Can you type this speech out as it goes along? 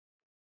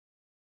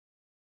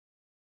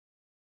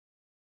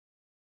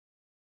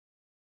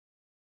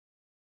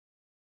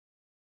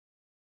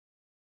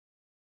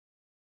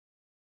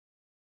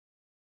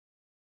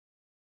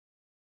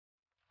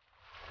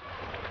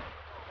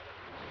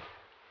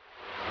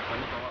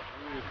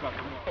Man,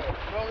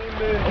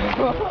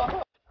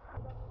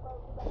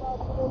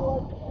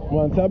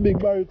 it's a big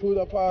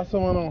barracuda pass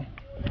someone now.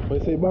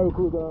 But say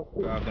barracuda.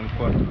 Grab them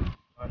cut.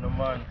 And the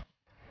man.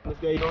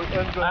 Let's get you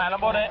and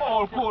about that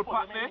old cold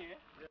pack there.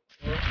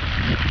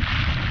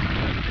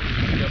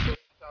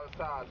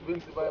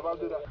 Vinci vibe, I'll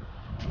do that.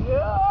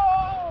 Yeah!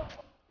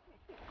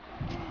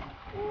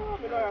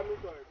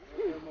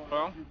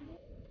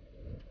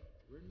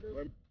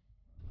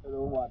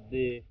 Hello, what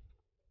day?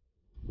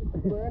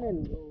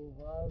 Burning,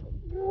 wow.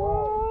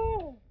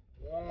 Wow.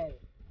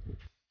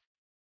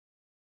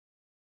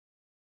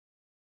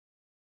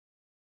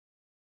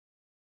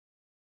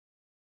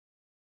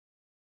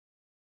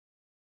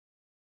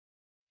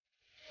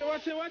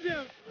 Watch him, watch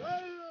him.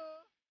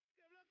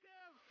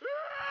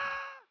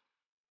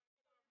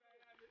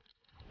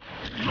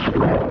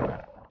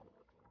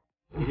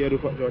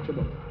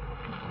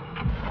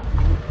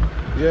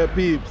 Yeah,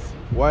 peeps.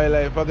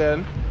 Wildlife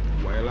again.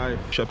 Wildlife.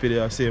 Shoppy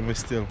there, same way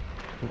still.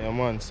 Yeah,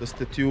 man, so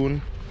stay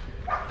tuned.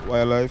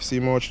 Wildlife, see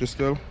much to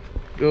still.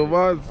 Yo,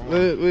 boss,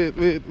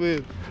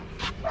 wait.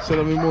 Show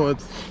them him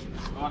out.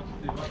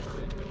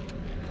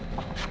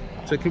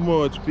 Check him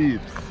out,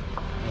 peeps.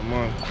 Yeah,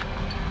 man.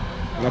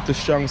 Not too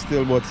strong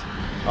still, but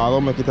I'll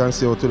make it and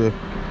see how to the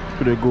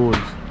goals.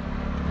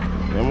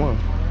 Yeah, man.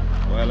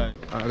 Wildlife.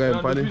 I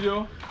got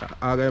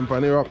him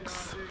on the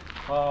rocks.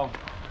 Wow.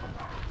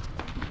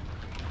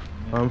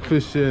 I'm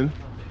fishing.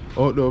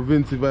 Outdoor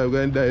Vinci Vibe,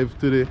 going to dive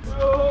today.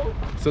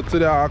 So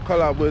today I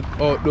collab with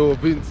Outdoor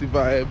Vinci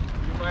Vibe.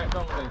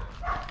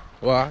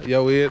 What?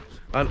 Yeah, wait.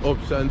 And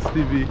Option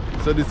Stevie.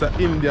 So this is an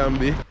Indian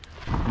Bay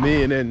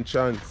main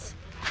entrance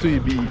to the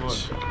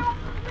beach.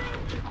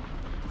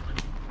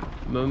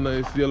 No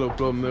nice yellow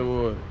plum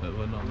never.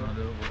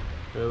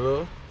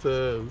 Hello?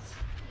 Turns.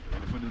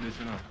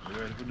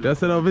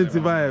 That's enough Vinci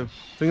Vibe.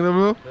 Think of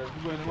it,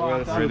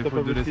 Well, ready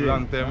for do this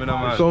long time,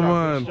 man. come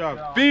on.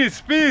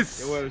 Peace. You're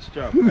well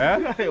strapped.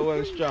 Eh? You're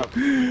well strapped.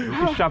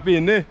 You strap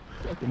in there.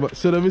 But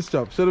show them his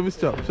chop.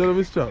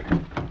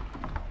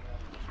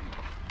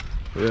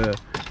 Yeah.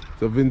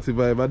 So Vinci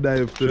Vibe, I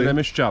dive today. Show them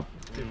his strap.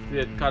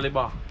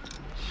 Caliber.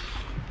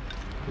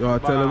 Yo,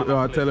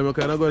 tell him you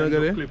kind of going to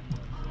get it?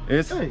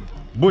 It's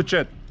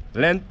butchered.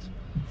 Length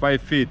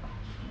 5 feet.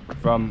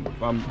 From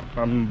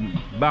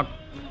back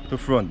to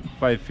front,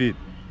 5 feet.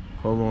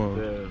 Come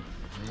on.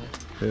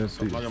 Yes,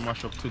 I'm gonna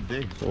mash up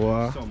today.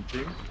 Wow.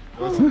 Something.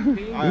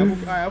 I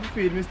have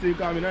feed me still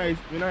because I eat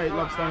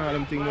lobster and all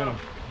them things, you know.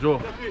 Joe.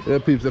 Yeah,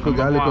 peeps, you could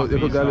get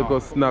a little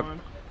snack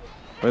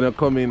when you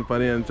come in for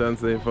the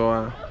entrance there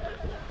for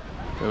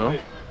you know,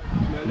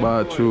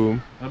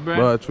 bathroom.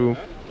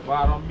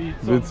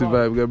 Vinci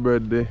Vibe, get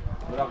birthday.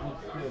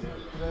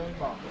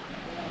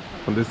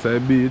 On this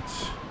side beach.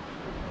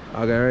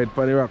 I got right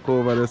for the rock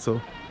over there,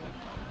 so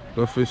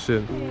go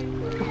fishing.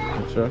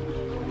 Sure.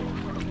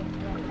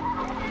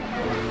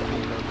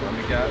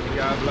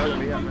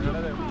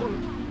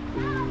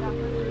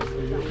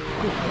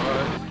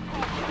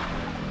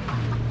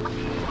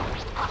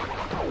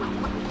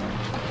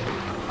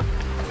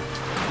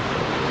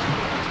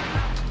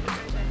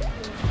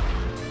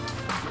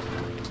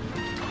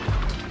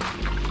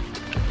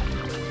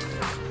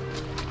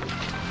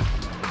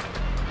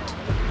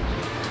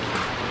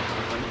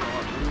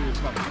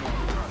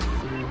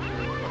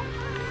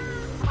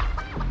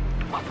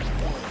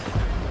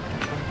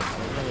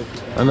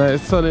 A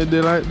nice sunny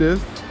day like this,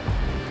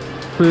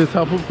 place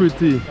half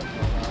pretty.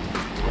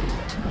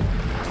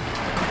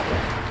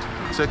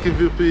 Check if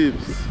you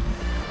peeps.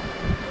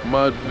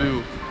 Mad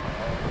view.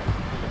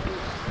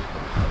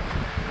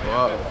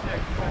 Wow.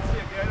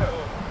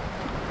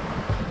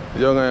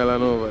 Young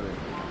Island over there.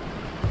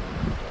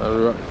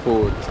 And Rock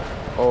Fort.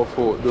 All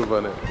Fort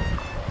over there.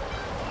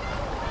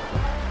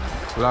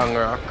 Long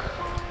Rock.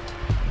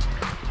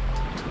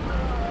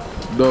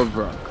 Dove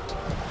Rock.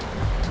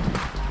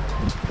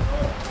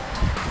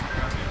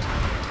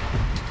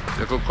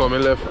 You could come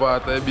in left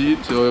part of the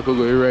beach or you could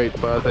go in right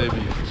part of the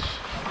beach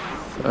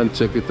and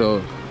check it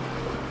out.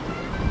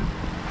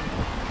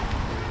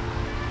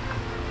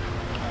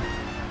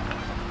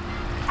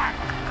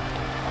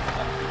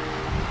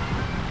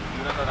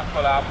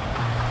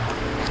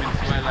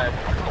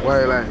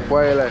 Wildlife.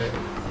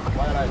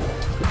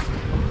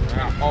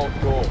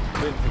 Outdoor,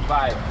 Vinci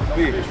Vibe.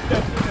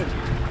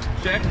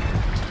 Check.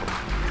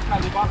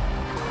 Caliber.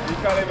 The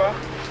caliber?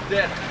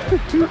 Dead.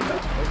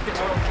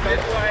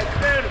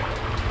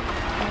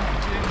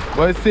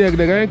 Boy, see,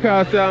 they're going to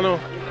cast here now.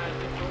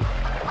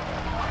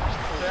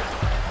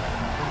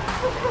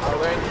 I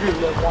went to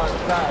them one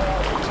time.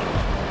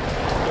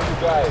 Vinci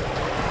Vibe.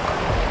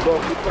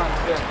 Love the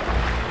content.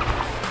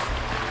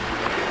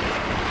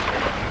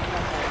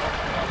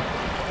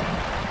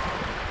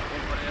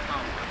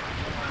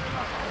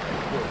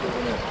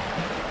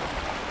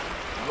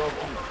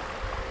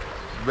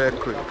 Very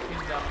quick.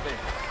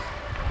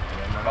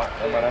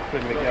 I'm gonna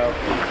film the girl.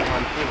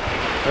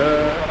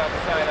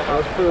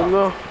 Let's film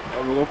now.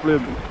 I'm gonna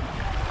film.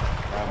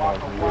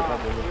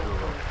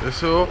 You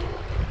sure?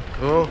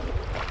 Oh.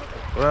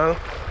 Well,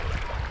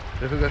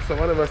 if you get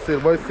someone ever still,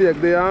 boy, see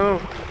it there now.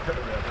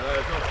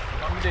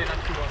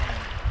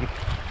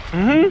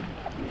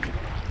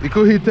 You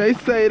could hit the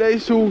side of the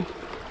shoe.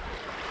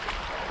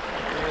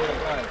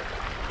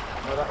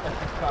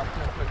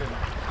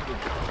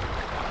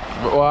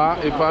 But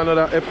what? If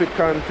another epic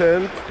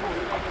content,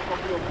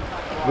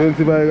 then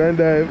see if I can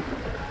dive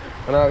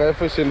and I go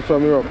fishing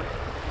from Europe.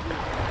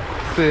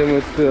 Same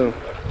with still.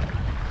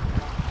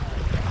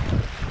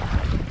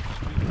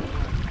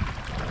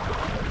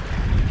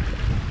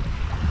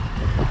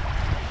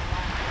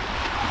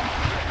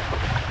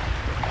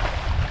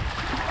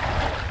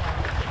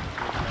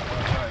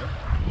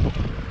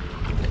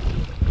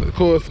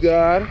 Coast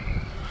Guard.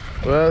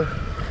 Well,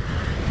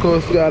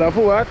 Coast Guard have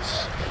to watch.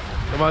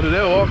 They might do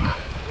their work.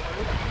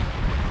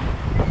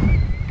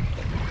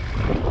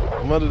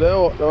 They might do their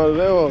work. They might do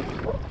their work.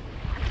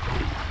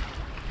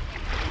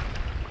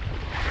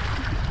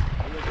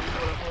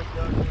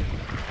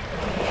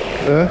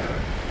 Yeah?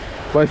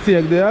 But see,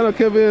 they are not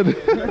Kevin.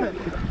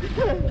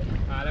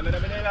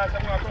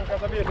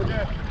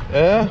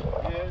 Yeah?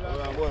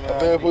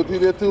 Barefoot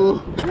in there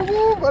too.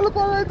 Look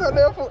right on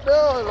their foot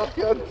there. Look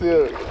at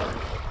it.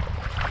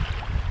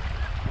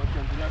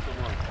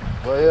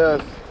 But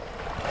yes,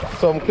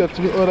 some catch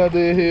me other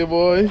day here,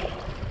 boy.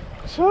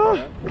 Sure.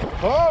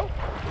 Huh?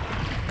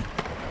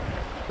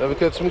 Never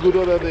catch me good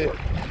other day.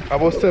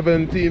 About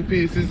 17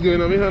 pieces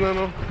going on my hand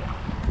now.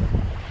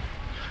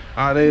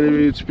 And they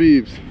reach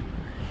peeps.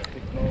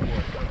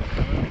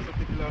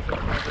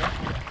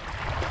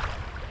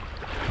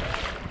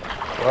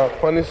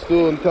 Walk on the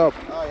stone top.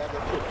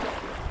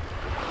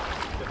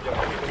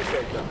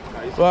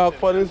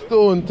 Walk on the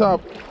stone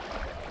top.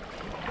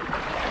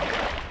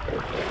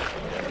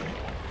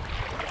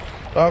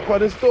 Walk on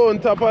the stone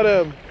top of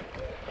them.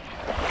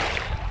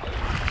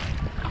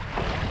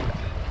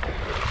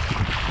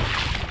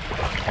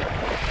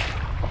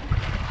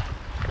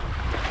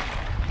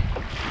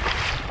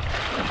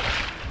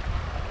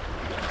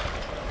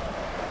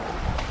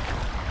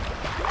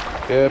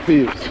 Yeah,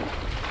 peeps.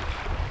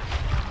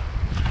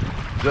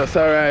 Just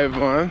arrived,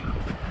 man.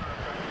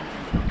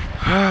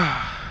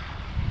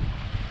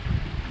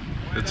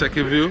 The check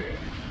your view.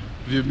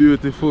 View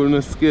beautiful in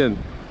the skin.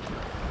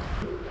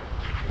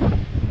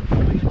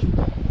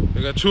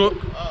 You got choke?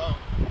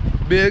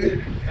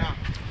 Big? Yeah.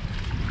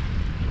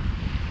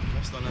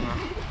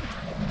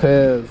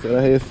 Tails. And I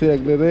hear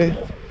sick today.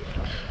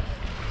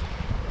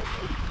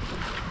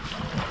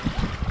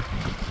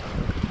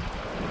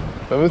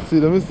 Let me see,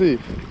 let me see.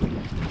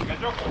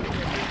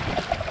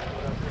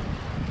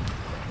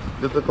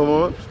 Get to come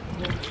on.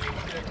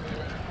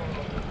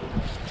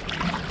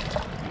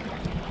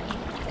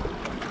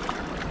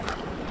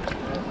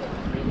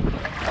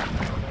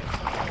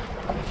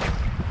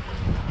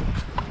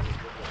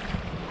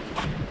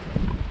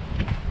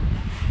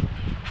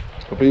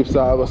 The peeps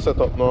are going to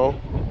set up now.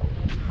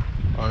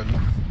 And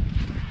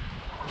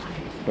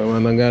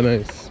I'm got a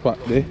nice spot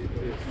there.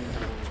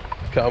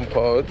 Camp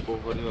out.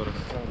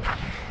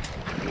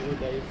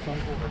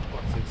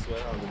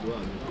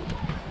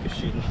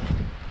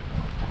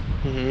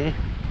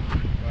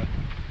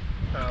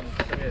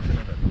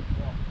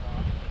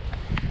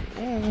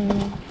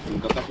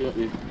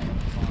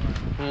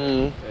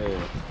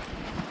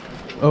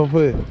 Oh,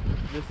 wait.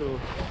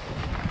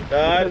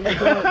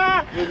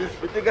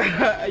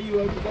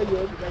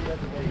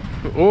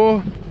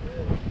 Oh,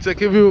 check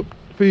your view,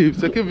 peeps.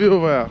 Check your view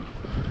over here.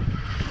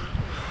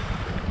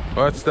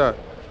 What's that?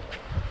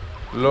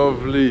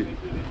 Lovely.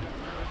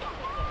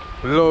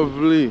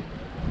 Lovely.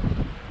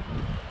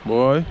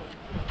 Boy,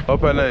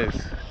 up and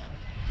nice.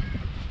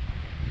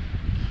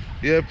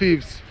 Yeah,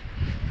 peeps.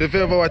 If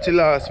you ever watch the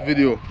last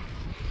video,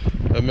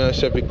 and me and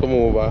Sheppy come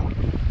over,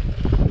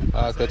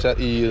 I catch an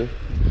eel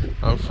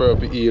and throw up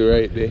the eel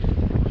right there.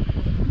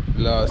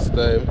 Last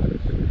time.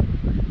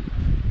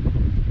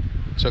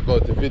 Check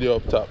out the video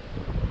up top.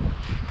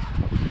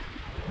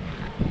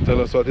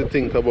 Tell us what you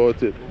think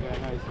about it.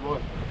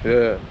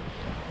 Yeah.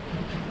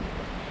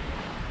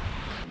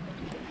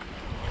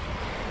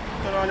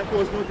 Turn on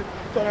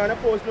the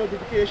post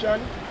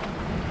notification.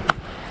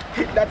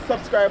 Hit that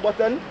subscribe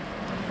button.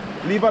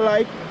 Leave a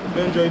like if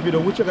you enjoy the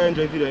video. Whichever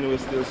enjoy the video anyway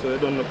still, so you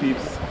don't know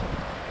peeps.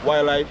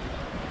 Wildlife.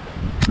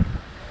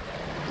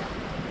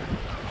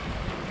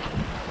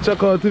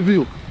 Check out the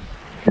view.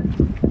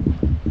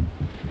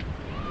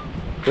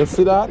 You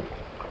see that?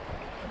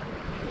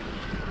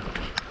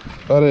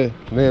 Alright,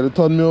 nearly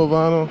turn me over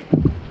now.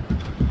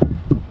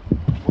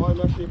 Boy,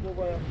 my shape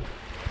over here.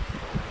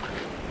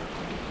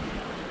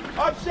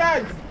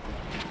 Options!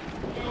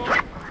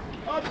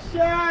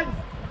 Options!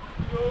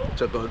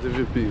 Check out the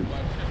view, peeps.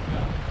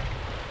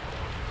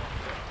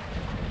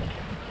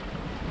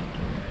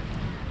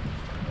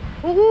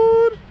 Oh,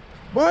 good.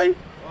 Boy.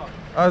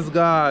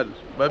 Asgard.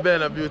 My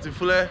Ben a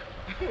beautiful, eh?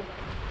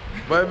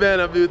 My Ben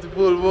a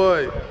beautiful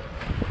boy.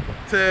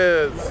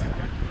 Tears.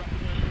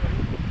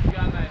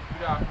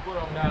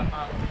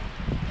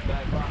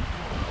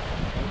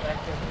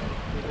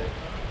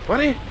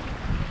 What?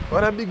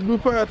 What a big blue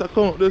pirate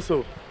come up this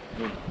way.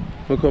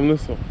 No come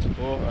this way.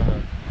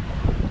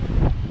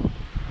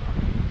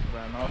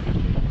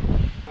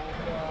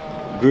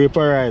 Grape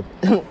arrived.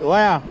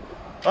 Why?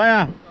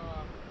 Why?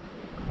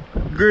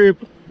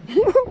 Grape.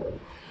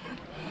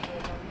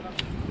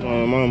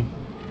 Oh, man.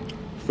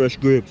 Fresh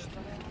grapes.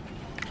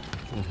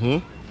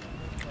 Man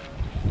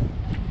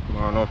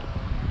up.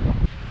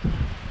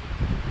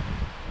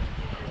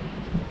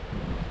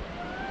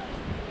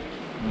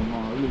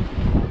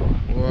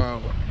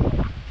 Wow.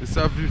 It's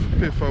a view for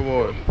paper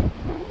wall.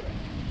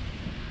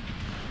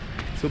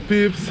 So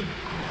peeps,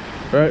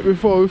 right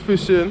before we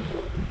fishing,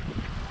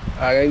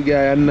 I can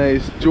get a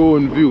nice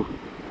drone view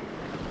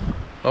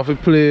of the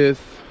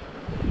place,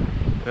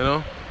 you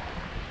know,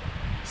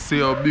 see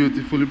how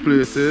beautiful the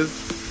place is,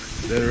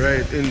 then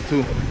right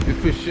into the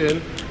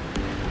fishing,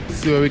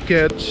 see how we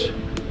catch,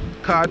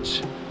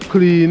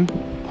 clean,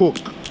 cook.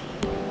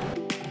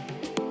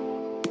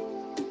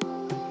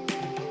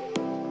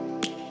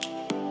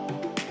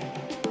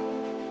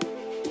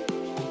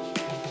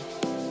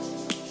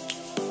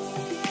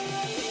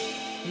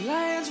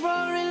 Lions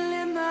roaring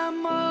in the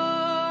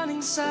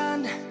morning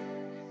sun,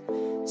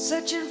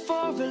 searching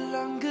for a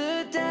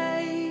longer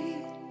day.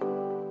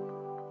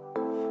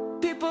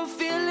 People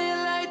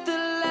feeling like the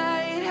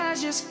light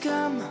has just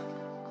come.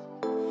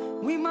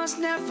 We must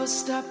never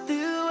stop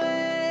the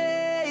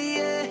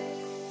way.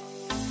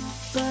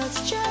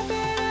 Birds chirping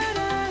and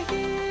I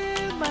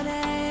hear my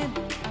name,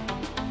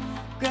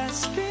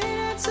 grasping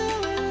into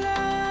a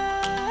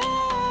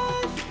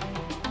life.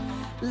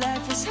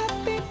 Life is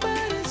happy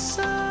but it's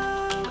so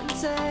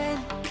insane.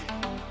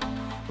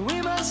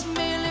 We must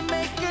merely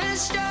make a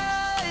start.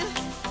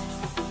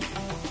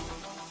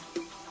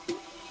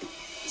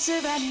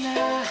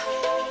 Savannah,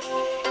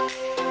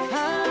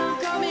 I'm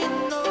coming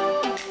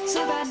home.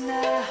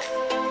 Savannah,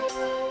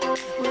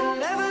 we'll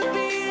never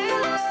be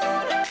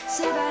alone.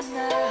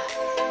 Savannah,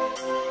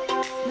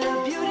 the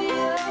beauty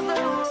of the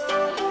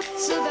world.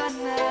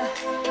 Savannah,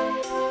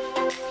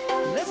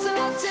 let's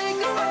all take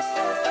a walk.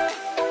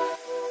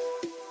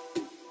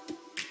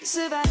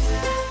 Savannah.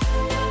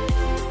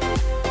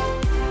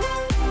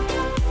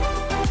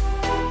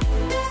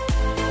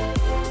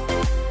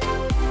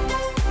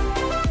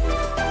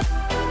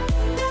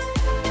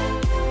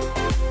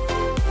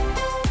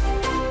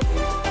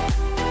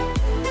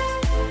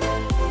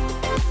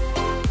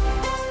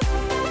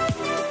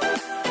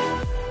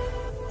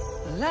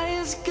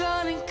 Lions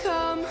gonna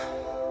come.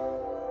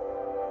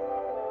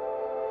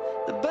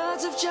 The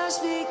birds have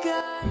just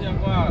begun.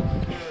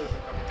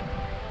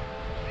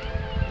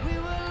 We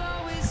will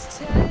always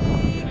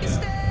take a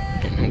stand.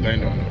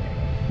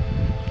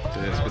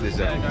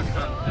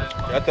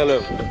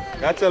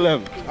 Tell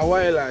him. A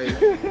while and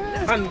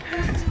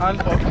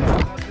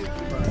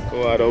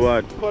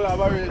What?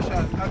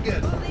 collaboration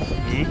again.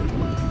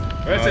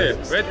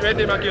 Where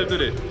did I kill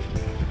today?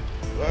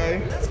 Why?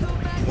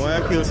 Why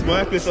kill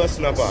some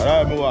snapper?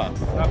 That's what.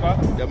 Snapper?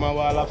 Them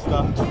are lobster.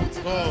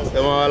 No.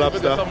 Them are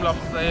lobster. Some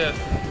lobster, yes.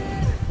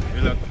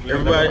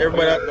 Everybody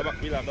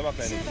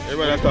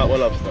talk about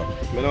lobster. I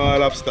know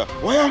lobster.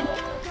 Why?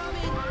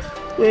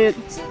 Wait.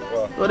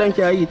 What them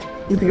can eat?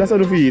 You think that's how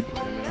to eat?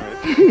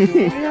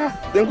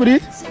 Them could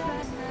eat?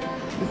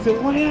 It's a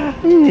wire.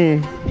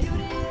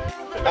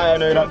 I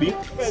know that be.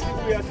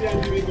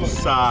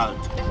 Salt.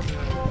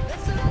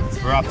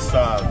 Rock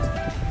salt.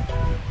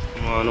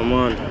 Man, oh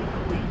man.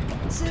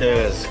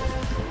 Tears.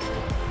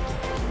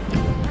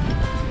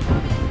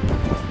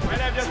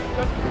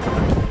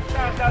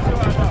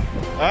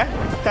 Huh?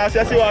 Toss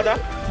your water?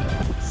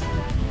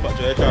 But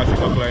you toss it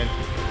up line.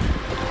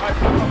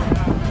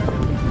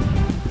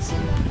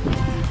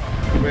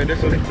 Where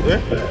this one?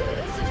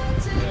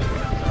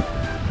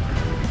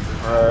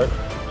 Alright.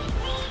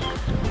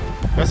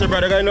 That's your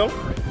brother guy now?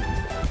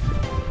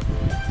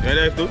 You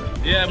dive too?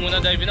 Yeah, I'm gonna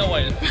dive in a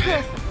while.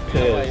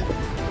 Yes.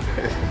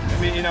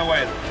 I mean in a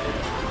while.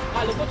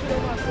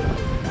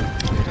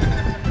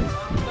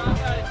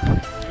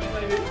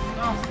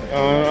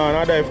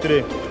 I dive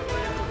today.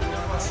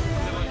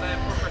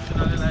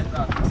 Professionally like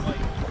that.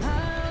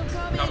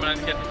 Come and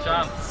get the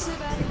chance.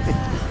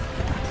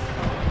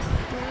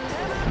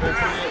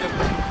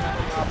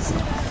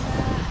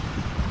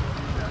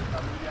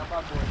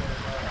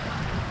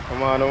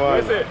 Come on.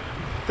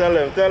 Tell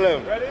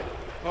him. Ready?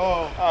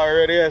 Oh,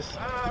 Already, yes.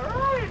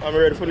 Alright. I'm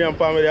ready for the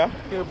palm there.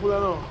 careful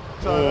now.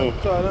 Try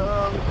to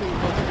think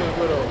what you can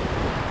go down.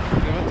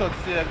 Give me touch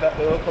see that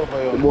they will cover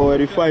you. Boy,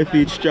 the 5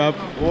 feet strap.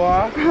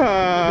 What? Big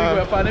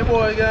weapon the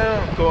boy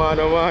again. Come on,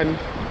 man.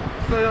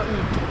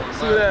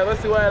 See there, let's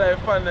see wildlife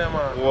fan there,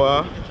 man.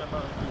 What?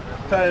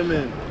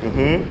 Timing.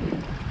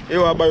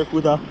 You are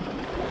barracuda.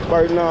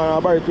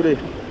 Barracuda today.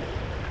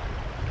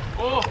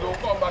 Oh, don't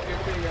come back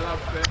and bring your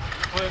lobster.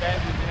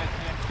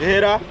 You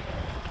hear that?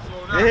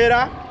 You hear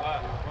that?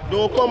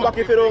 Don't come back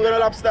if you don't get a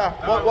lobster.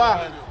 But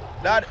what?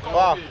 That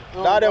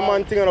the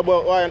man thing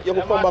about why you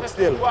can come back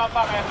still.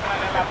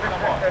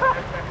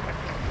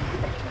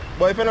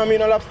 But if you don't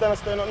mean a lobster,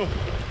 stay nothing.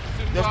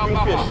 Just bring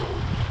fish.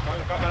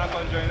 Come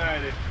and join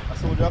already.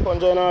 So you can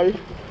join already?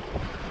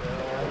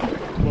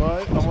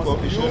 Boy, I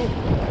must be you.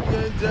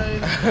 You're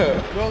enjoying.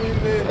 Long in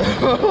there.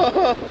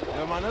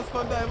 Yeah, man, let's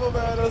come dive over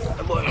here.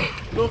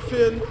 No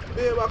fin.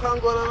 Babe, I can't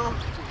go now.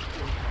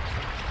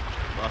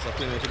 Boss, I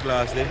clean with the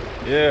glass there.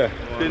 Yeah,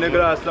 clean the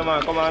glass,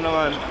 man. Come on,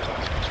 man.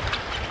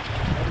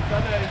 It's a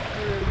nice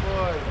experience,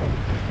 boy.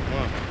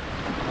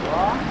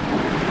 What?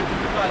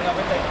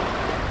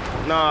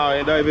 Nah,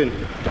 you're diving.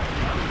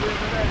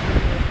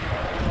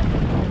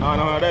 No,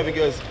 no, diving,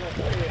 guys.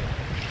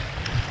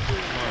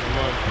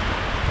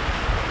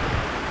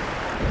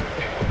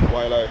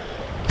 Wildlife.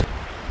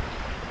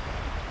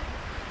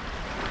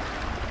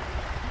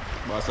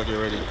 Boss, get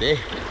ready. There.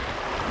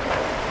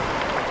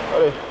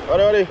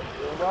 Ready.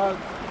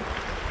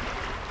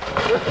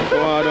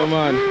 Come on,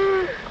 man.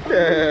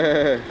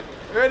 Yeah.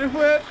 Ready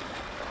for it?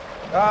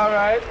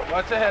 Alright,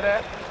 watch your head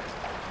there.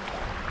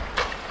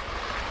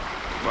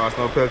 Boss,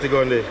 no penalty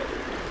gun there.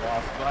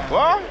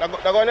 What?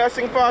 That gun there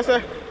sing fast,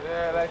 eh?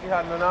 Yeah, like you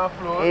had none on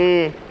floor.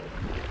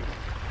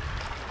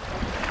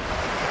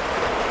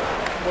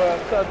 Well,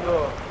 sad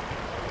though.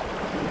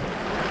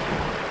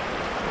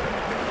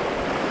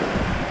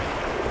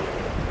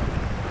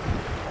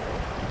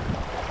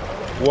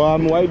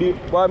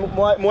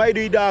 Why do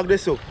you dog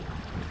this so?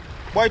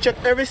 Why check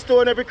every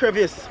stone, every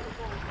crevice?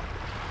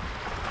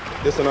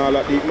 This and all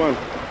that deep, man.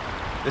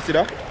 You see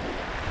that?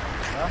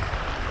 Huh?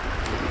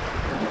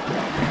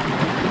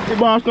 The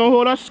boss don't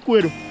hold a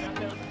squid.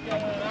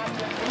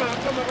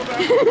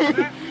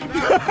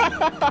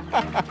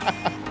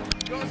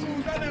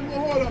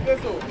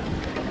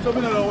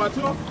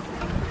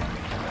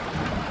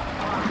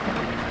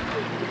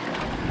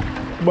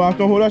 Boss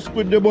don't hold a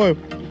squid there, boy.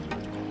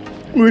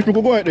 We can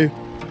go out there.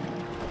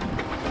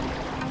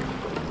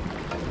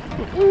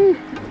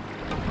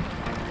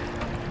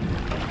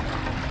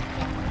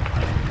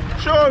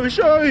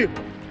 Show me.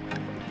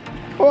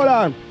 Hold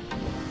on.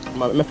 I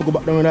have to go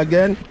back down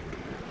again.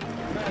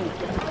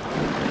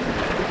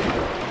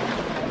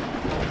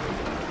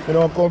 You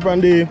know, come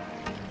from the...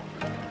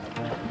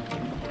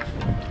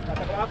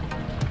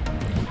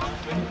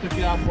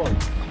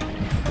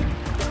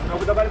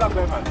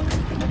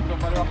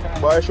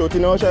 Boy, shoot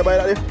you now, try buy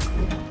that there.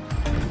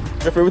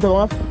 Your favorite come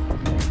off?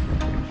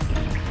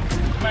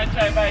 Might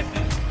try buy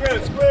this.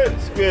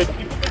 Squid.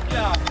 You put it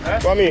here.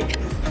 For me?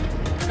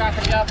 Can't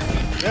take it off.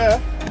 Yeah.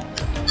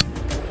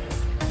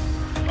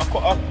 I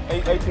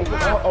think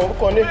I'll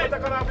come in.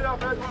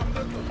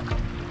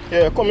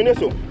 Yeah, come in there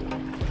so.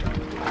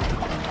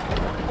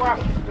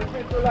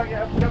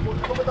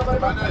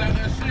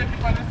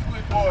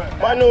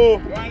 Manu.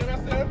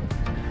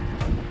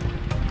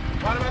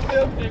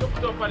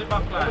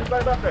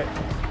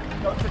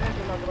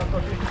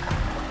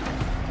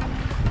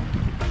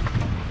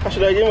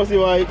 Should I give him see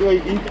why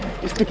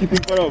he sticky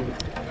thing for them?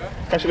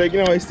 Should I give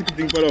him why he sticky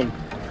thing for them?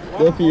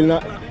 They feel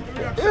not.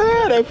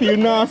 Yeah, they feel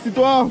nasty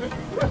too.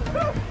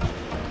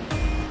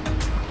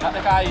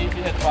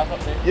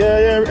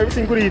 Yeah,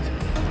 everything could eat.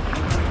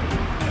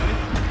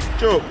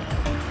 Joe.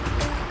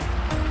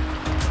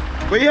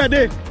 Where you at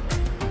there?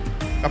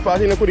 A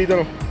party no could eat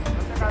no.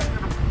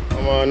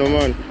 No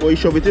man. Oh, you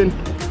shove it in?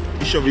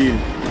 You shove it in.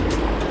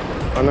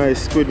 A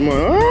nice squid man.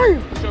 Aye.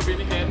 Shove it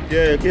in the head?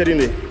 Yeah, get in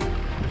there.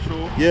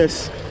 Sure.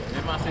 Yes.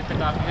 You must say take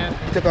off your head.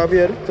 Take off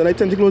your head. So like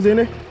tentacles in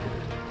there?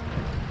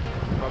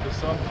 Probably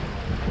so.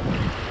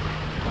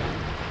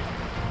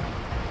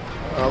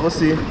 We'll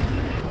see.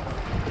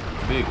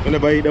 Big. You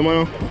never eat them,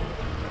 man.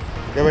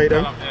 You ever eat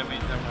them?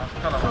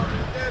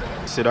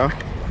 Calamari. See that?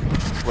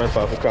 Right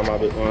off the camera a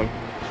bit, man.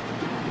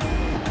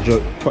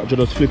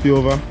 Just flip you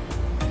over.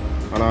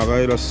 And I'm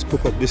going to just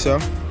cook up this here.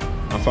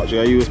 In fact,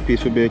 I use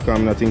piece for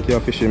bacon. I think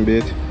you're fishing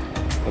bait.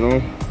 You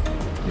know?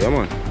 Yeah,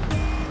 man.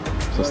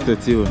 So stay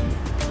tuned.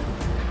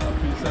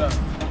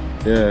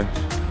 Yeah.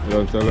 You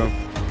don't tell them?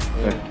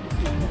 Yeah.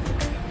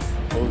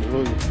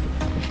 Hold it.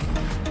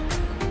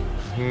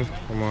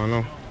 Come on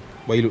now.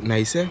 But you look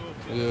nice, eh?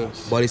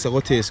 Yes. But it's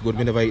going to taste good.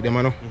 I never eat them,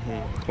 man.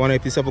 One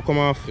if this ever come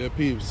off. Yeah,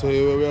 peeps. So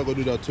we are going to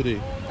do that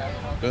today.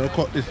 We're going to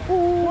cut this.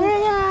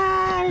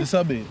 This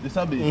a bait.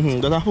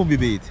 That's a hobby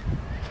bait.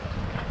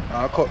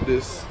 I'll cut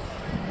this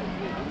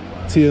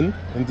tin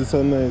into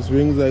some nice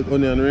rings, like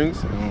onion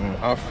rings.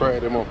 I'll fry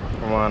them up.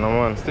 Come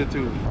on. Stay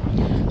tuned.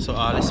 So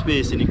all the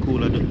space in the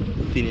cooler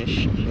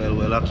finish,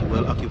 well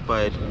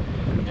occupied,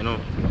 you know.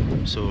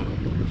 So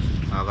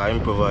I gotta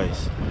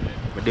improvise.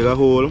 But dig a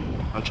hole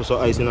and throw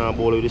some ice in our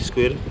bowl with the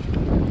squid.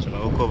 So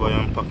now we'll cover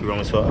and pack it around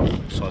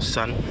with some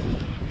sand,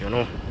 you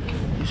know.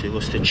 So you go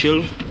stay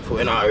chill for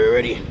when you're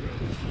ready.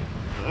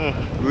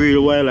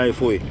 Real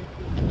wildlife way.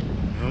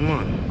 Yeah,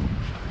 man.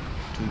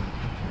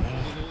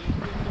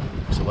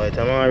 So by the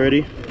time I'm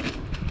ready,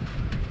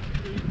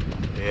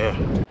 yeah.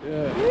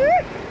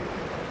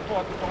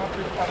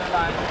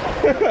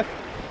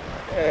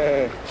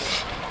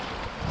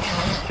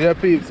 Yeah,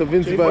 peeps, so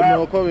Vince vibe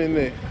now coming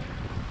there.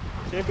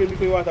 Same thing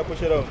before you want to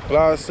push it out.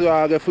 Last year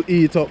I get to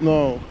eat up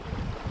now.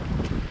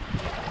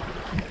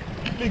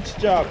 Big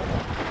job.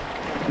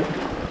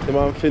 The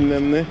man film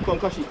them there. Come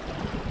catch it.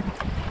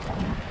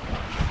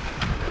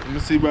 Let me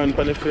see brand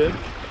pan the film.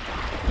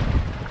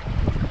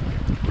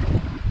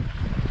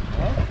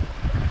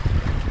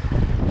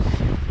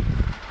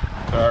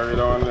 Sorry,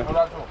 don't want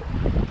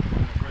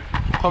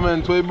to.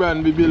 Comment where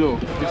brand be below.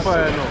 Before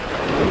I know.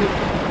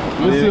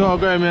 Let's see how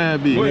grimy I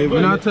be.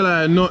 We're not telling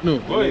her not no.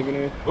 Go in,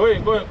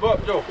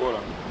 Joe. Hold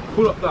on.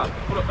 Pull up that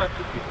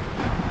quickly.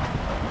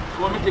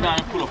 Go make it down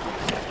and pull up.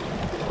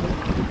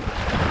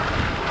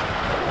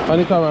 On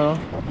the camera now.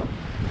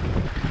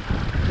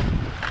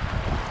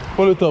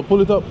 Pull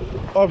it up.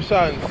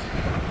 Options.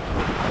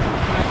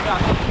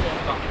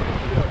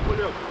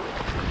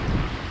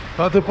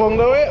 Not to pong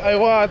the way, I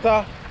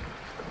water.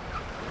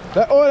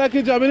 That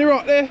kid jam in the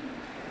rock there.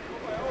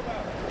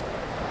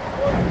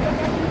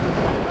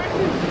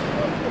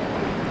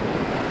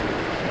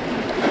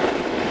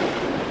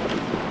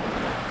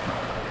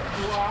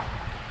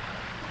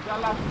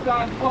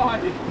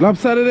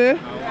 Lobster there?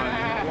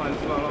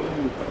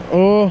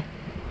 Oh,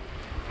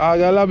 I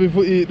got lobby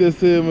for eat the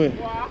same way.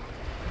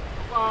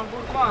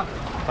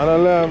 And a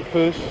lamb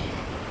fish.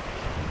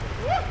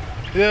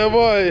 Yeah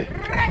boy.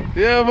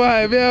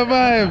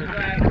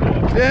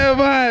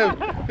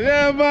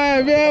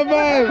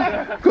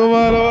 Come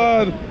on,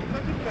 man.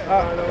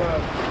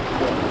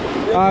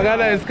 I got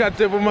nice catch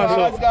for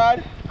myself.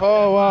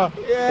 Oh wow.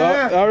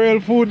 Yeah. A real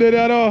food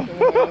there though.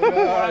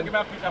 Give me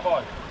a picture,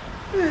 boy.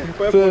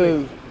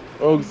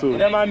 Also.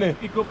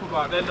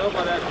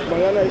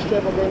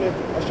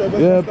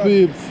 Yeah,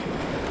 peeps.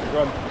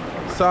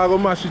 So I go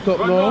mash it up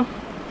now.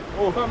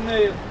 Oh,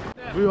 thumbnail.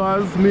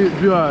 Viewers meet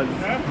viewers.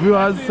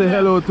 Viewers say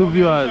hello to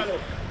viewers.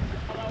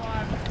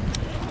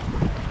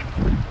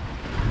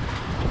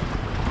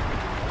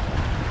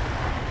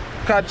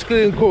 Catch,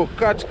 clean, cook.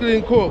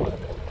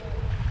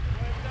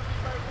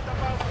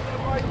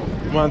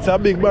 Man, it's a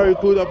big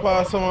barracuda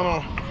pass someone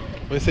now.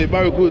 When you say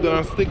barracuda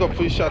and stick up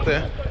for your shot,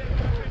 eh?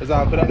 Because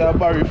I could have got a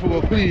barrel for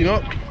go clean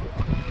up.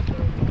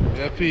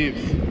 Yeah,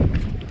 peeps.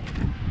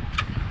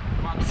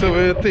 So what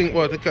do you think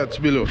about the catch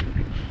below?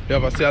 You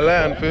ever see a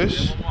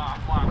lionfish?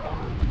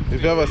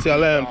 If you ever see a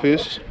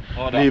lionfish,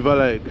 leave a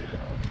like.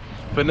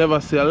 If you never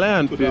see a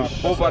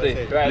lionfish,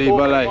 leave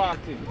a like.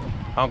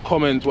 And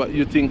comment what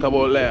you think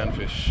about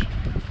lionfish.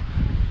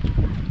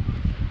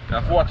 You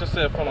have to watch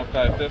yourself from up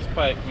there, if they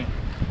spike me.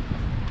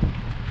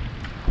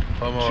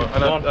 Come on,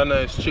 and a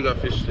nice chigga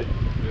fish there.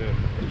 Yeah.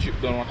 The chip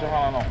done, watch your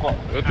hand now, come.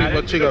 What do you think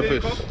about chigga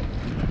fish?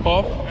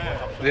 Cup?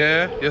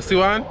 Yeah, you see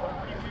one?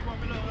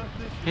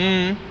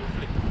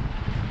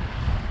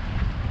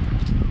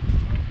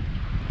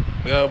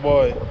 Yeah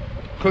boy,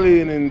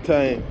 cleaning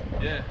time.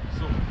 Yeah,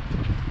 so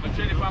let's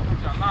try to put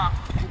your knock.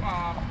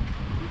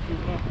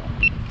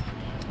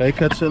 I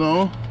catch it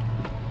now?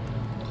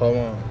 Come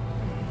on.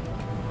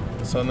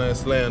 It's a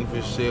nice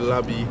lionfish, say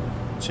labby,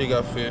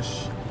 chigga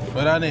fish.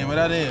 What that name?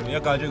 Yeah,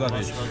 call chigga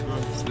fish.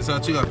 This is a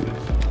chigga fish.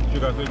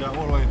 Chigga fish, that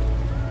whole white.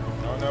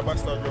 And a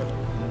bastard girl.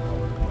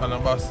 And a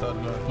bastard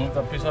girl. Not a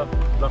piece of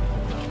black.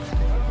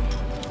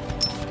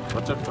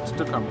 What's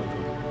the camera?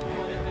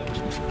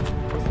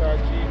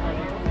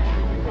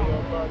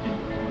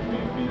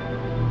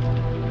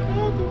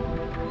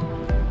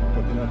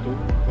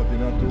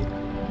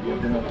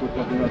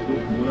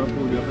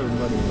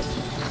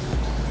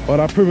 What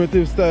a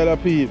primitive style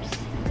of peeps.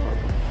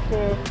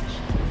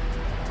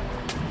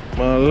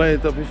 Man,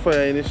 light up the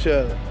fire in the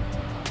shell.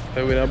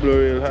 And we're gonna blow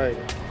real high.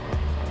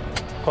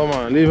 Come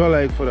on, leave a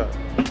like for that.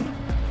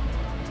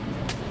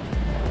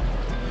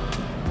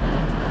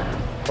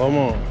 Come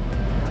on.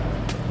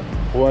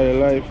 Why your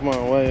life,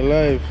 man? Why your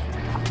life?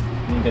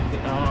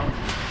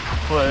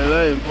 Why your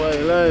life? Why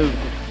your life?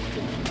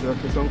 You have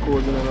to some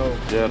cold in and out.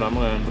 Yeah, that's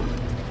what I'm doing.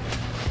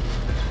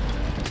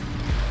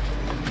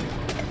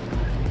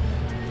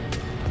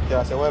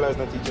 Yeah, so wildlife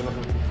not teaching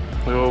nothing.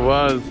 Yo,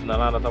 was. No,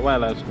 that's a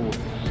wildlife school.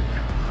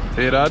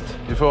 Hear that?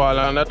 If you want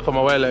to learn that, come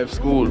to wildlife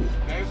school.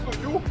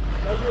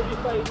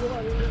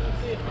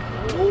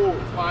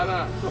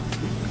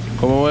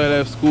 Come to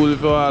wildlife school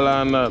if you want to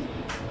learn that.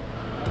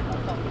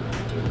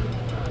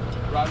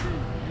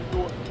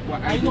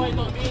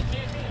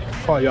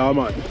 Fire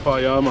man.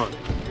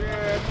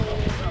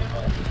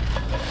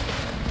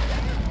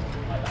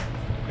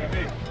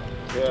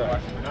 Yeah.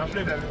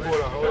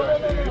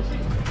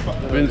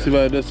 Vinci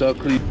by this are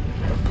clean.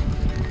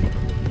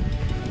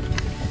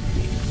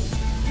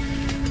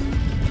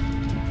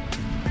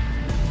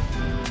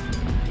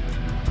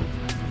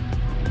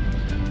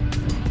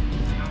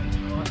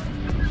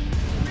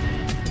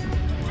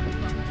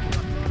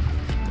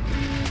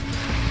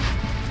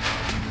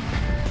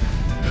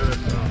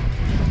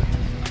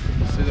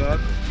 See that?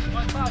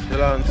 You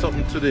learned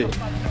something today.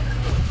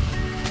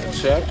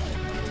 Check.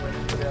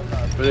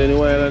 But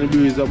anyway, and the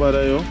breeze about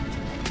you.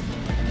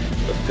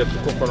 Let's get the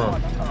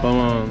coconut. Come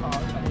on.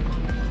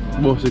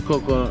 Bust the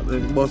coconut,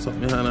 then bust up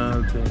my hand and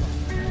all things.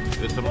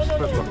 There's some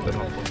special thing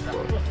on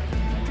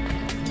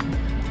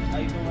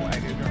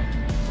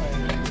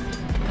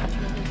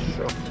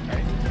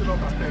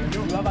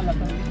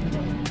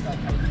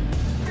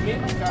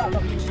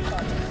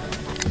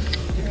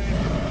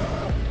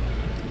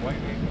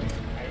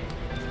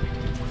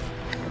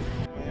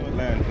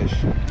Lionfish.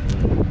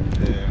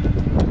 Yeah.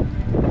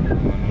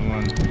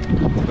 One.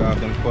 Look at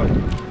them cut.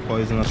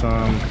 Poisonous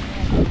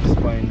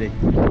spike. point there.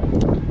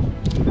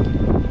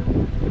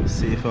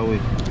 Safe away.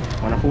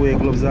 Wanna put wear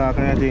gloves are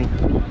kind of thing.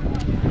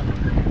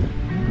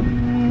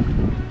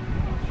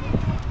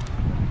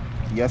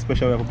 Yeah,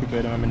 special way to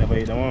prepare them. I never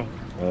eat them one.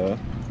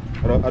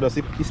 I just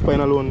see his spine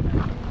alone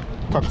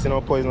toxin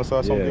or poison or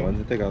something. Yeah, once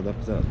you take out the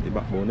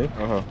backbone, eh?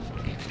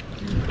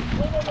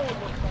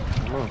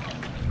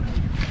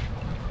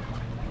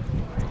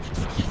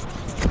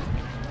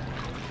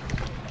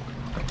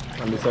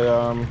 And this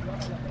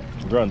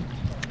is Grunt.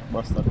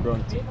 bastard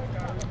grunt.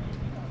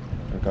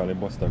 I call it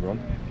Buster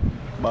Grunt.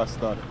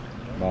 Bastard.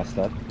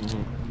 Bastard.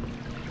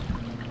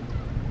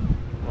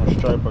 Or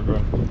striper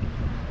grunt.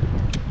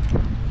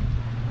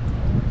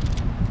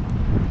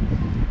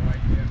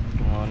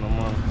 Oh no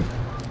man.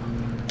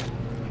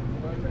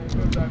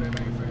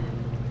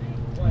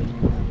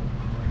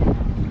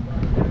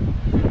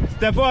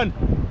 Stefan!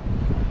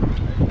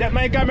 Take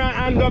my camera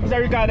and go up the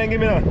record and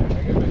give me now.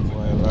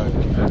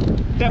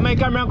 Take my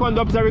camera and come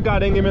up the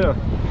record and give me now.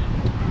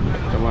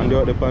 Come on, do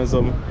out the pan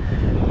some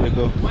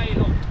little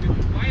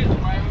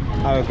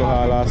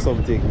alcohol or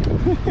something.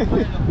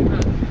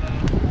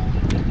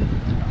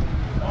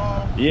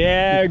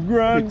 Yeah,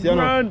 grunt,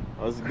 grunt.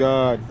 That's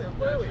God.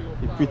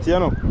 It's pretty, you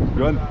know.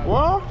 Grunt.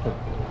 What?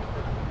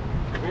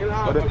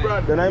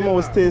 Then I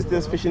most taste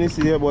this fish in the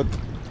sea, but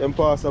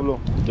impossible.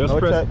 Just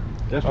press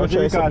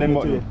recording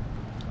button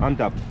on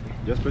top.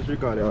 Just press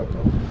recording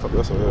button. Top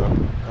this way,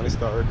 yeah. And it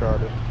start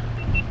recording.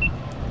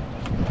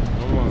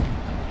 Come on.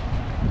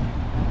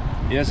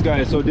 Yes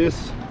guys, so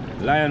this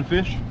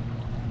lionfish,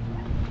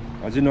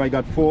 as you know I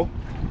got 4.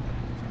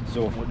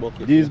 So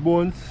these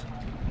bones,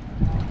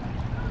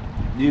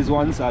 these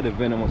ones are the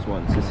venomous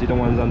ones. You see the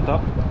ones on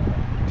top?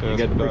 You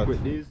get pricked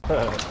with these.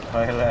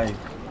 I like.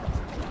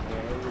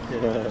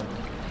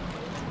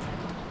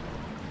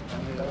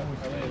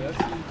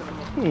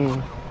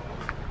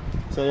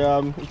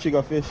 So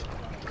chicken fish.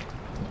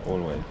 All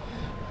way.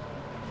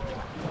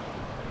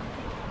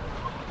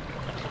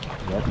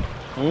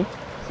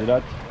 See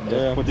that?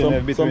 Just put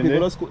in between some people there.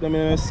 just cook them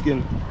in their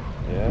skin.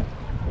 Yeah.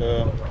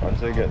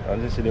 Once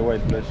you see the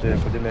white flesh there,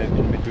 put in there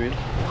in between.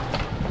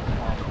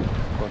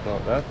 Cut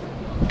out that.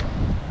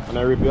 And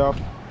I rip it off.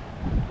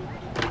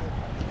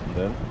 And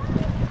then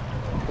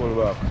Pull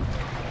back.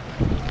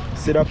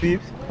 See that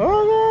peeps?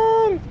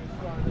 Oh man!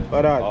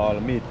 What that? all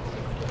meat.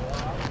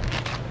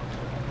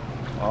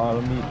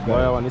 All meat. Boy,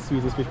 I want the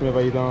sweetest fish me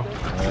ever eat now.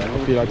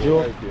 I feel like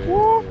Joe.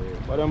 Whoa!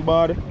 But them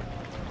bad.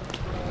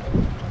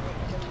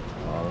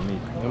 All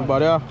meat. Them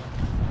bad, yeah.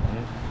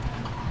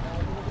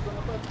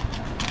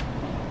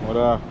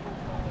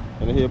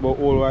 What you hear about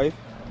old wife?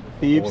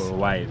 Peeps? Old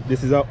wife.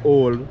 This is an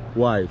old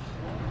wife.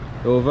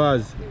 Yo,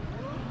 Vaz,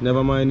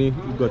 never mind you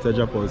got a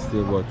job out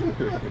still, but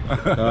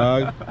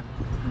dog,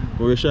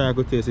 we wish I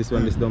could taste this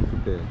when this done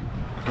prepared.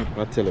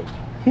 I tell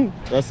you.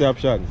 That's the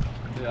option.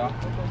 Yeah.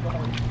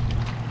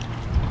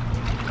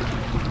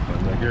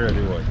 Get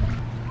ready, boy.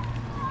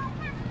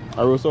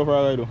 I roast so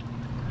far I do.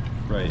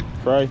 Right.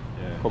 Fry? Yeah.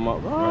 Come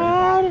on.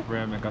 Fry. Fry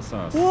and make a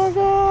sauce. Oh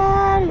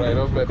God! Right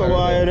up better. Come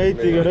on, you right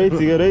thing, you right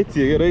thing, you right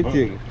thing, you right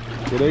thing.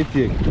 You right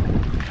thing.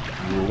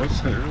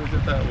 What's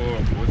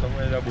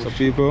that? So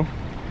people,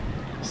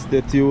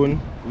 stay tuned.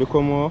 Look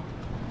more.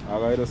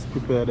 I just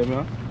prepare them,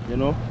 yeah. You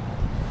know.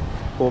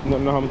 Hope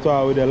nothing happen to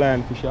her with the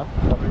lionfish, yeah.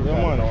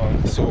 Yeah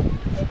man. So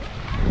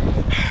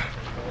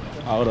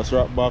I'll just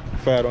wrap back,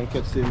 fire don't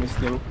catch me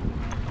still.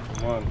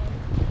 Come on.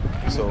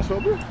 So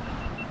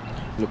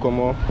look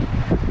more.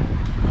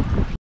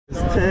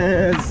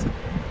 Stairs.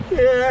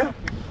 Yeah.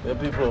 Yeah,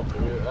 people.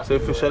 So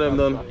fish of them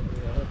done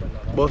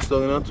bust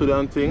down into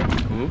the thing.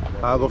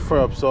 I go fry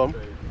up some.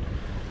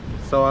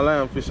 So a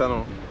lionfish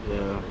now.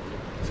 Yeah.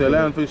 So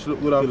lionfish look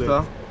good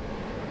after.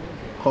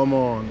 Come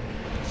on.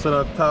 So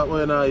not talk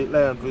when I eat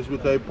lionfish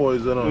because it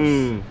poison us.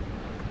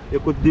 You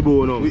could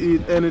debone now. We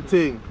eat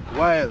anything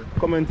wild.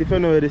 Comment if you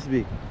know where this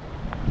big.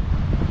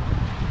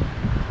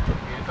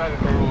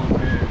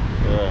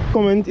 Yeah.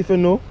 Comment if you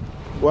know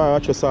why I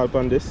actually salt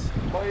on this.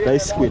 That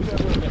is squid.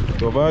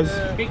 So Vaz,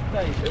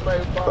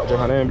 got your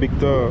hand in big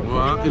toe.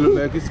 Wow, it look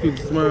like a squid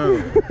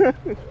smile.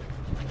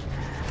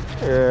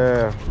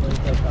 Yeah.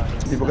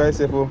 People guys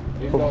say for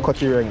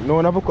cutty ring. No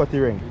one have a cutty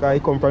ring. Because he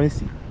come from the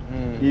sea.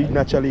 He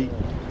naturally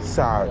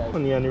salt.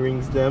 Onion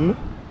rings them.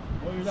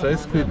 Say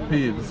squid,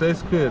 people. Say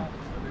squid.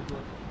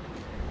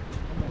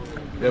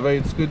 You ever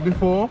eat squid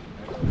before?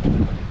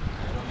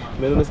 I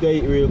don't just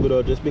eat real good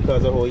out just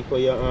because of how you cut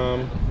your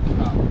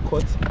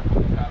cut.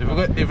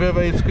 If you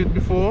ever eat squid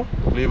before,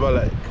 leave a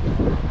like.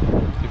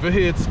 If you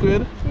hate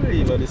squid,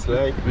 Leave a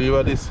dislike. leave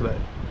a dislike.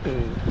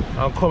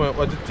 And comment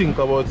what you think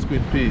about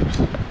squid, peeps.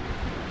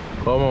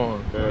 Come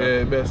on.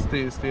 Yeah, best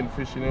tasting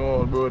fish in the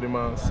world, Brody,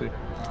 man. See.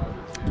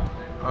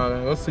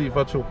 And let's see if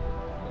I choke.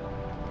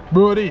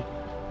 Brody,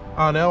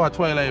 and I watch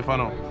Twilight for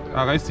now.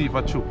 I'm going to see if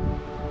I choke.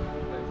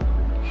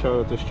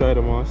 Shout out to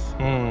Strider Moss.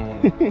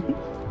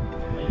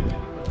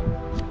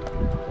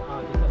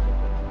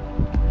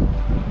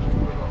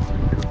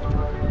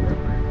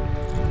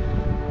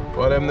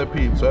 What them the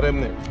peeps? What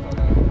them the?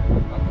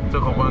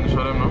 Take up and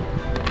show them now.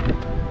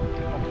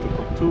 Took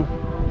up 2.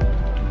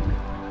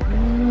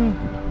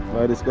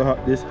 Well, this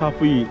half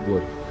we eat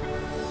good.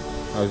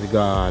 How's it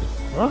God?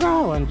 Okay,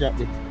 one drop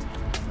it.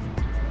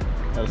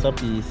 That's a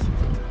piece.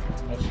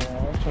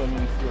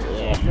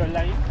 Yeah.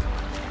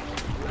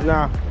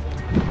 Nah.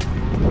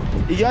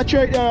 You got a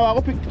trade there, I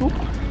go pick two.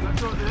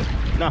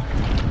 Nah.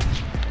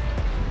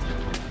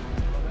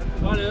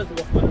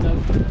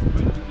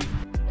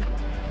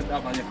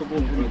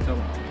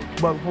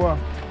 Bag for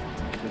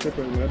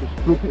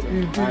look,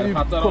 you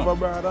cover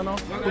brother now.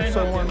 Put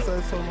someone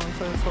side, someone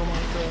side,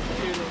 someone side.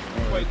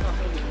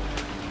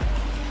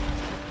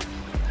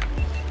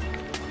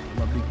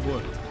 I'm a big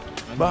boy.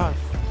 Boss.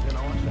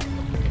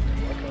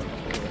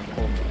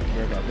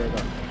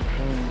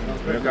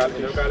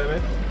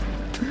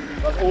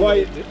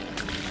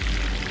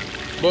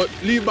 But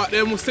leave back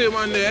them same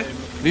man there.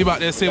 Leave back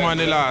the same man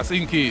the last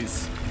in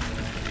case.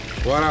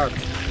 What that?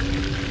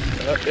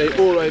 The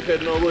whole life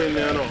head now going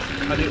there now.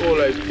 And the whole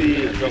life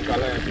tea.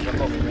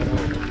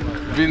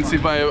 Vinci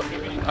by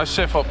a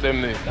chef up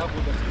them there.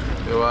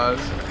 It was.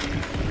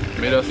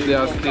 Made us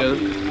there still.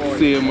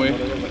 Same way.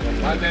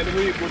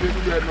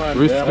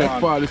 Respect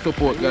for all the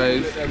support,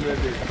 guys.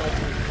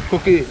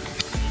 Cookie.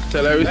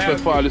 Tell her respect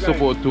for all the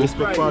support too.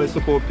 Respect for all the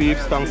support,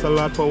 peeps. Thanks a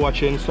lot for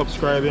watching,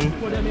 subscribing.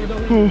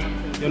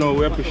 You know,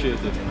 we appreciate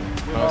it.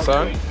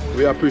 Son?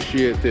 We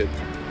appreciate it.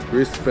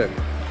 Respect.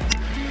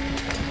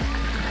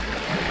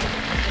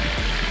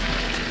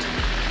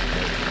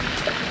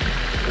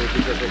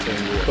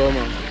 Come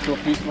on. So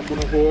fish no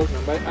gonna hold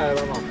and buy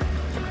iron man.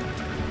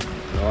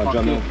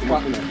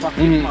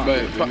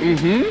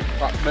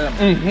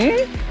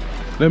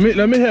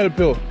 Let me help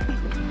you.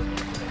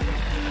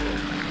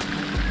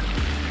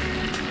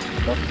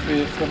 That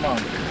face come on.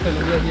 Tell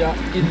me you're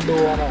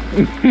indoor now.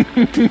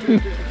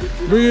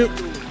 Bring it.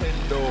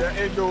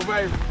 Indoor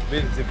vibe.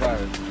 Vinci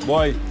vibe.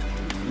 Boy,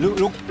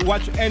 look,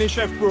 watch any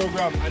chef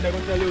program and they're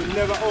gonna tell you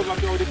never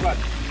overthrow the pot.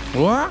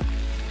 What?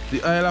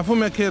 The island for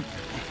make it.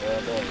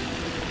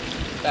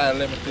 Let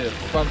me tell you,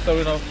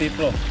 sponsoring of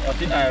people of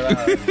the island.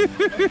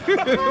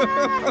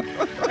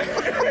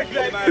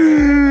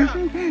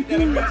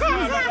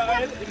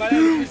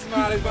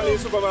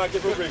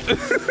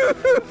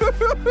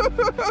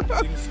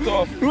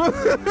 Stop.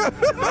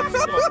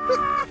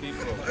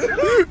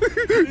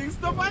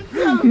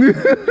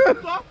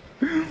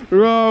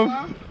 Rob.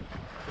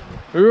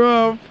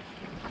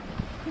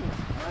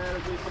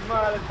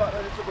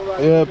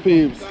 Yeah,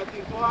 peeps.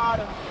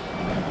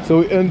 So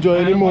we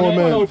enjoy the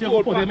moment.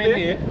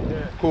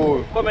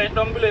 Cool. Comment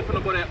down below if you know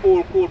about that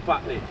old cold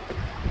pot there.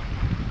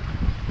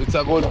 It's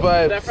a good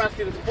vibe. That from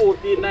since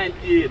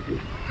 1498.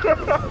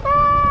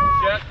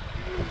 Check.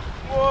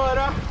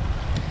 Water.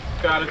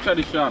 Car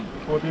tradition.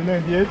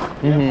 1498?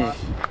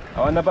 Mm-hmm. I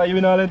wonder if you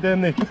win all of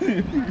them.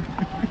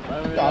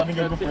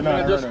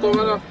 Just come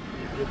on.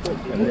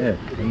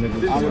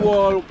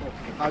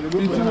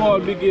 Since the wall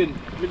begin,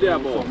 me there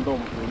about.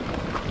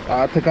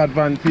 I take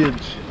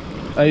advantage.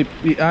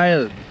 The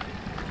aisle.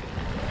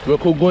 We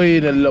could go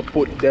in and look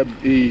put them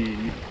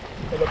in.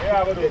 I'm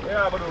going to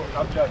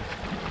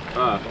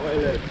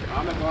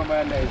buy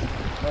a nice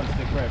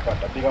non-stick fry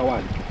pot, a bigger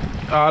one.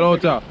 All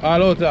out.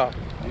 Yeah.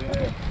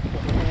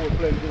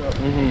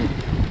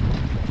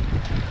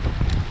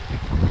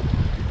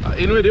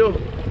 In with you.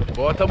 But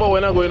what about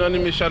when I go in on the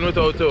mission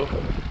without you?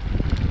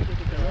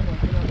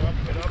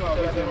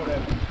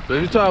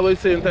 But you talk about the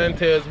same time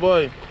tears,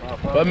 boy.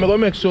 But I'm going to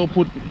make sure I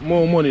put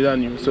more money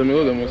than you, so I'm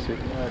going to get more.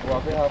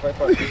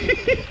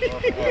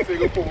 So you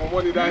go put more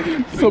money than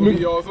him. So me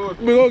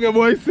go get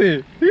boy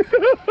say.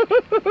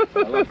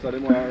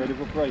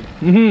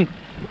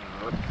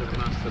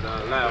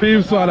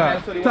 Peeps for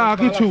that.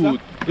 Talk it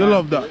truth. You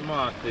love that.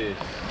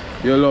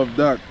 You love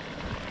that.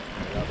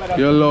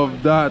 You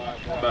love that.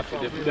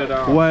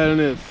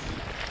 Wildness.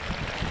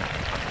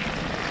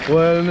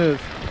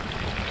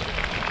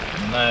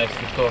 Nice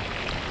little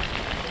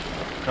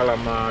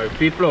calamari.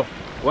 People,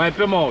 wipe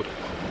your mouth.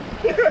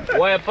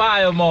 Wipe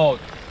your mouth.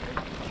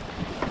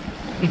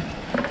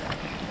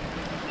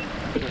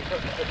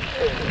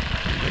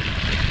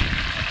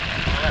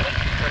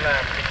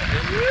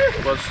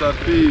 What's that,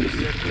 peeps?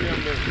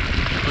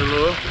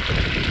 Hello?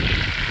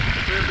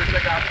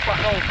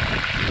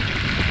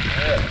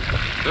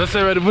 You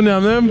say ready for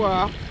them?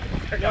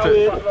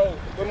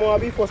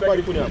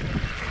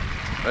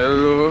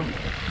 Hello?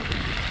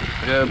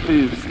 Yeah,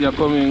 peeps, you're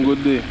coming,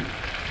 good day.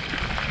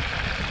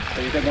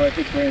 So you take my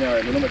fix right now,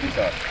 you know my fix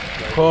out.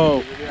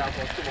 How?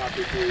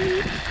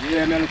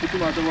 Yeah, man, put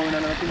tomato wrong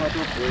and tomato.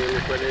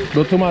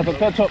 The tomato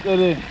ketchup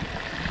today.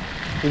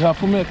 We have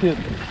to make it.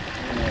 No,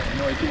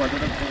 it's tomato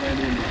that's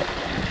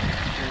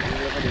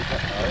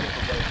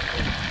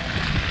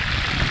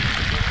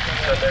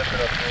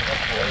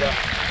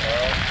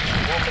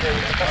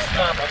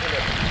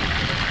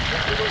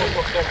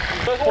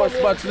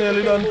First batch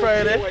nearly done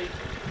Friday.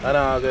 And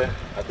I'll go.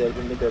 I tell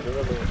them the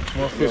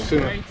More fish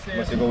soon.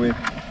 must go away.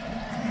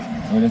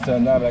 When it's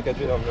done, like a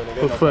bit of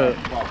Good fry.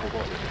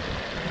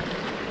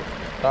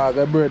 I'll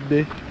get bread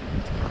day.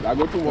 I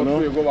go too much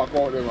for you, go back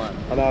out there, man.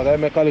 And I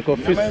make a little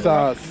fish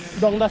sauce.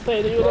 Down that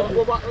side, you don't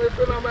go back,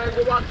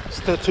 go back.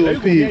 Stay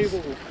tuned, peeps.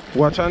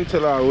 Watch and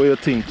tell her what you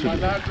think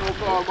today.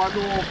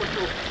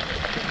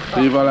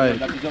 Leave a like.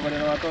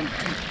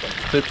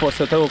 Take first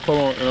set will come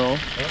out, you know.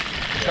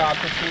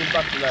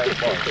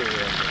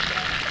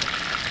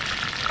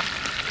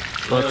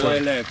 What's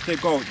that?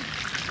 Take out.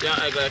 Yeah,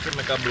 I got to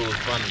make a blues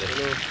fun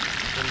there.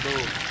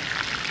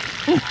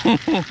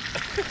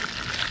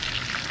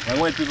 And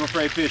when people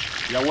fry fish,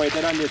 you wait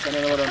on this and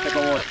then you take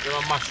them out.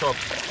 They're mash up.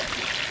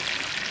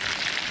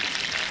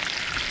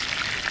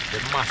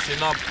 They're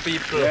mashing up,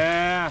 people.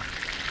 Yeah.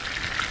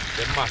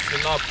 They're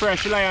mashing up.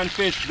 Fresh lion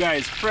fish,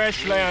 guys.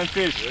 Fresh lion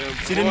fish. Yeah,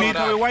 see the meat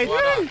of white?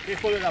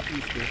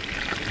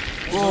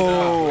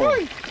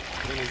 Oh.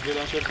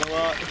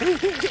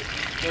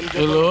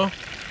 Hello.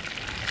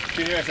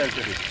 Spin yourself,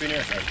 Chevy. Spin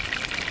yourself.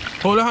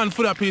 Hold a hand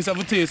for that piece of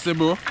a taste,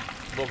 bro.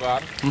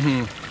 Bogart.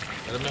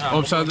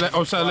 Upside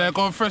like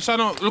how fresh I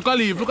know. Look a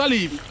leaf, look a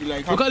leaf.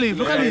 Look a leaf,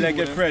 look a You leaf. like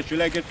it fresh, you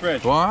like it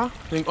fresh. What?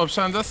 Think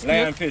upside just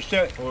Lion fish,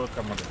 tell me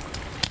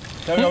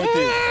how it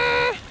is.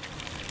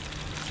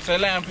 Say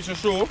lion fish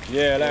show?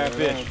 Yeah, lion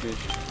fish.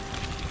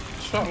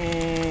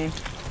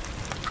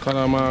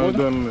 Calamari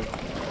done.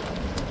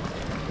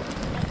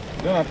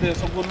 You're not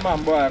taste so good,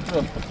 man, boy. I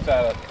trust the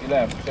style. You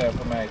like to share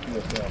for my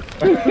kids.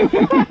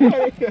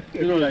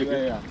 You don't like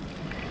it?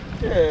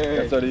 Yeah.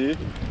 That's what it is.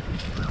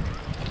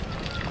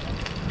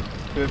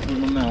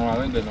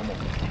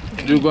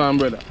 You go on,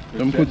 brother.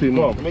 Them put him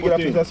up. Let me get a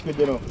piece of squid,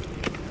 you know.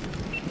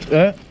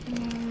 Eh?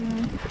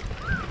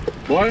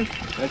 Boy,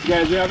 let's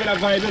guys, we have a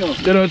vibe, you know.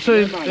 You don't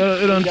train,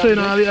 you don't train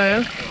all the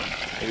iron?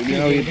 You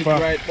know it's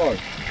right, boy.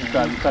 You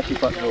can catch it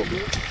back now.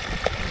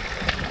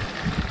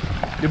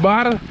 The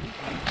bar?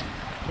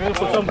 We'll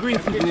put some green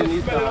seasoning in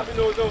this. Smell the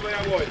nose over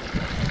here, boy.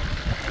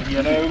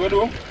 You know what we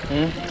do?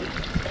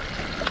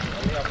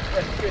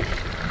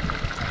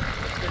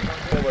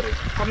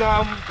 Come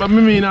now. But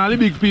me mean all the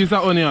big piece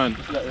of onion.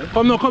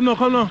 Come now, come now,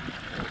 come now.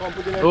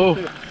 Oh.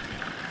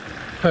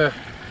 Hey,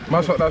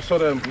 mash up that shot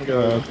them.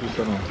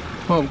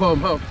 Come,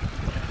 come, come.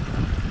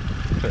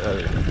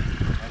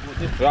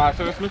 Yeah,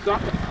 so let's mix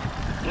that.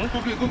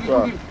 Cook it, cook it, cook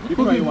it.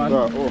 Cook it.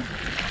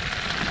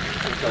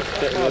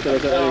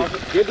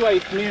 Get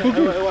right here.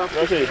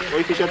 That's it.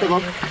 What fish you take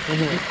up?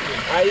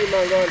 Aye,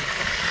 man, go on.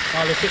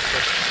 All the fish.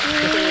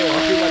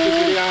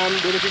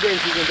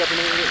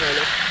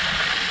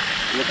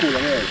 You're cool,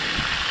 I'm here.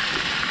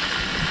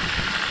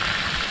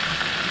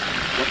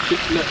 You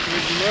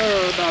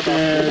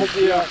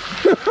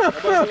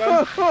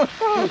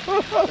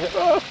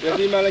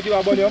see, man, like you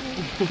are bunny up?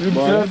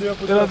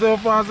 You're so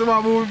fast, you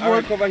are moving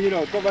Alright, forward. cover here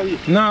now, cover here.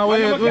 Nah,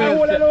 wait.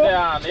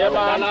 Yeah,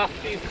 last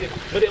piece.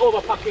 But the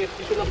overpack it,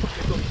 you should not cook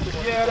it up.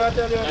 Yeah, that's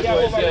it.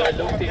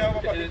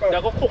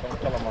 They're going to cook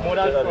more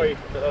than fry.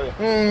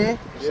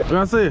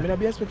 That's it. I'm not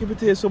be expecting to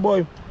taste so,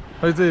 boy.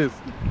 How it is?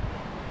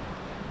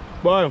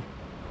 Boy.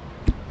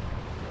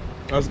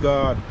 That's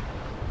God.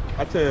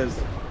 A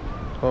taste.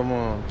 Come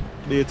on.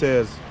 Be a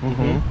taste.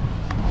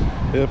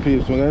 Yeah,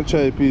 peeps, we're going to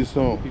try a piece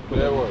now.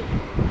 Yeah, boy.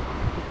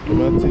 I'm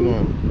not seeing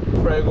one.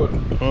 Very good.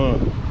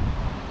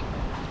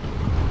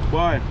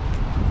 Boy.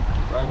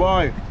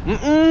 Boy.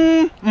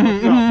 Yeah,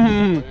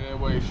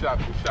 boy, you shot.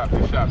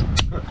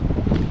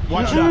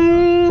 Watch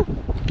that.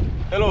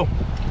 Hello.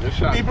 You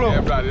shot. People,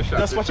 Yeah, brother, you shot.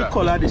 just watch it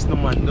color this, no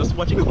man. Just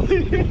watch it color.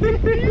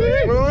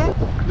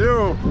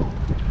 Yo.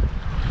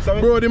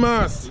 Brody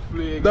Mass.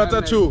 That's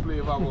a true.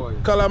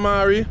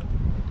 Calamari.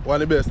 One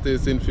of the best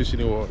tasting fish in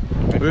the world.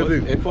 What do you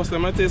think? The first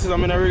time I taste it,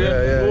 I'm in a really.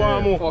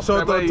 Yeah.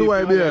 Shout out to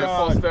YBS.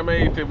 First time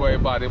I eat it, boy,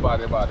 body. You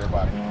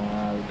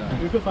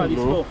prefer this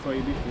stuff for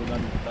you before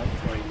than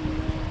for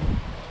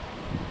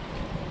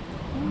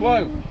you.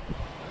 Boy.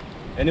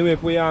 Anyway,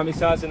 if we are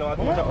sauce, you know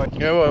what?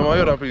 Yeah, boy, my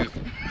other piece.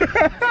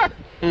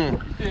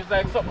 It's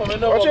like something coming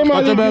Watch your over. What's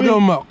man your leave,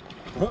 give me. back?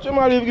 Watch your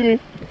man leave, give me.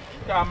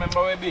 Can't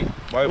remember where big.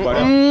 Boy,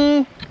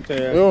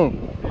 Yo.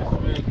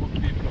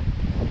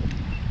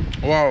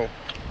 Wow.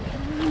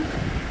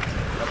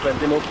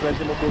 Plenty more.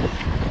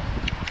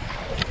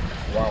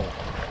 Wow.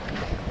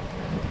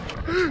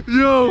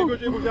 Yo. We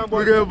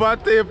get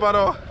bad tape,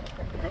 bro.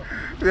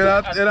 You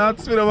don't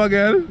spin up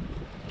again.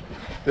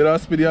 You don't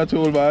spin your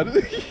tool, man.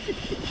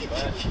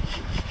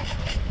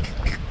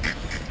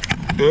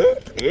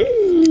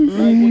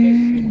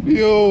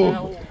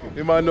 Yo,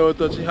 you man know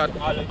touch the hot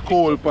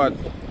coal pot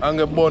and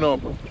get burn up.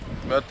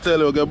 I tell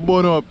you, get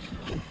burn up.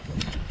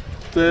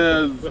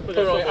 Says.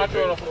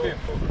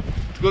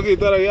 Go get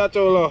that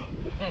yachola.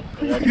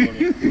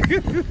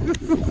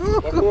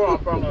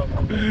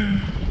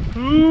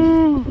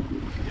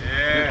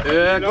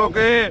 Yeah,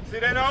 cookie. See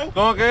that now?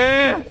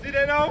 Cookie. See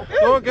that now?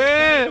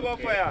 Cookie. Go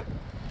fire.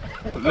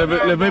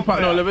 Let me pack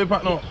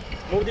now.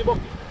 Move the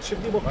bucket.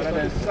 Shift the bucket. And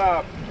then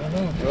stop.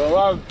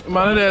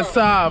 Man, they're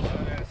soft.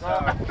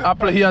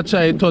 Apple here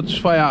try touch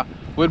fire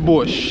with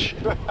bush.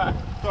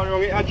 Sorry,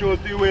 we actually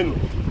do win.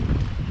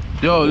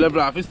 Yo,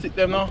 level off, you stick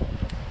them now.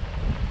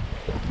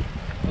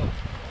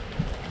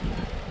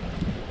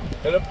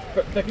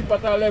 Take it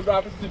back to level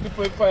off, stick the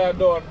fire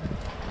down.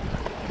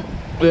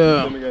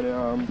 Yeah. Let me get the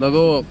Now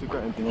go up.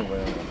 secret thing over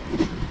here.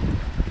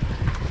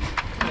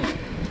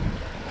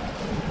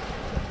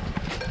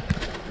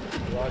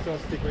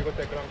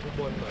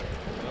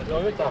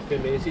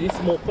 You see the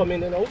smoke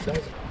coming in out.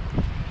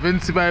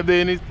 Vince vibe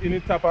there in the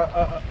top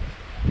of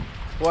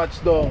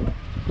watch down.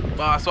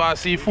 But so I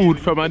see food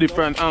from a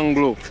different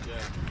angle.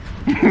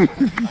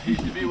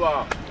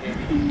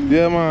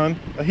 Yeah man,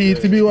 a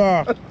heat to be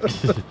war.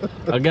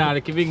 I got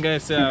it, keeping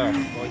guys.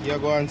 You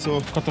go on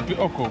so. Cut up the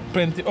oko,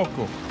 plenty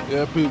oko.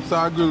 Yeah people, so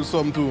I grill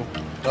some too.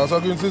 That's a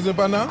green season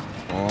pan now?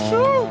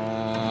 Oh,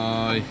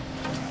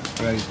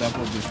 right, that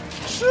would be.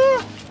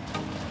 Sure.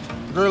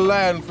 Grill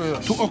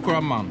lionfish. 2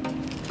 okra, man.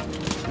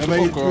 Remember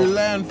you grill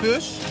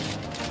lionfish?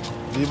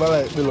 Leave a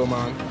like below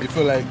man. If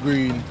you like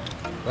green,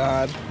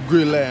 lad,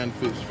 grill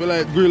lionfish. If you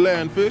like grill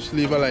lionfish,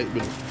 leave a like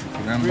below.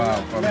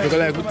 If you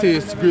like to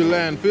taste grill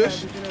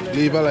lionfish,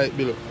 leave a like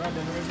below.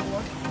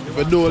 If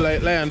you don't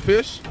like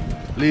lionfish,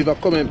 leave a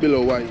comment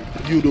below why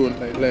you don't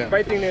like lion.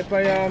 Fighting it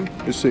by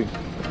You see.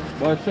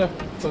 But chef,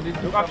 so this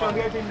look after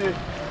getting this.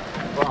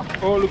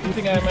 oh look, you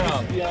think I'm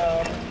out?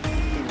 Yeah.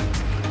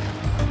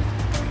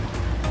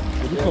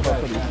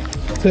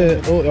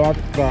 Oh, you want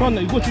Come on,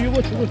 you go to.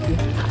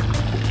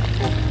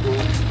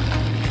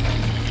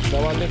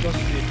 That one let us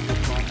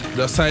see.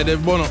 the side they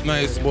burn up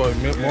nice boy.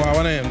 More I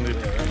wanna end it.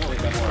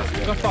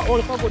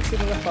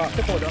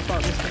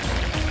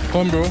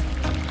 Come bro.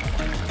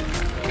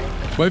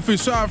 But if you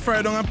sharp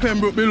fried on a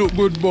Pembroke, they look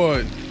good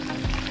boy.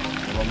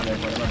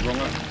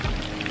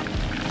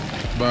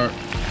 But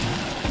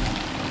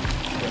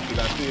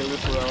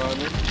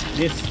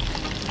This.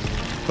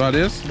 for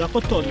this? That's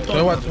for ton.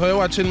 How you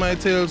watching my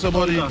tail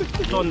somebody?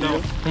 Thunder.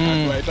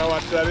 Right, I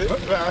watch that.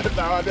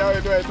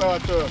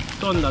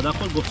 Thunder, that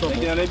could go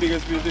somewhere. The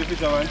biggest piece of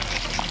fish I want.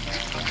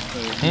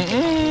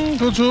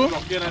 Too true?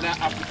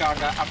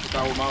 Africa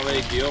woman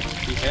where he up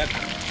the head.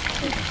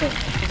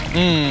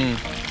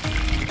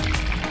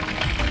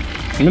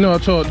 I know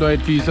a short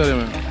diet piece of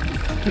them.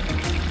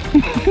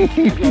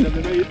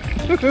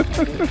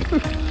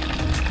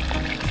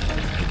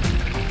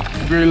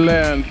 Grill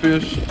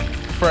lionfish,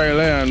 fry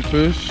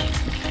lionfish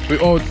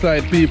with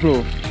outside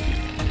people.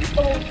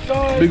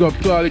 Big up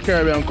to all the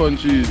Caribbean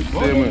countries.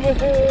 Same way.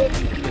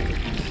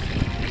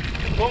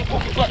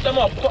 Cut them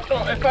up,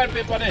 find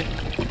paper there.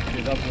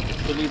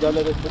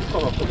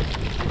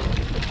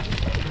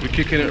 We're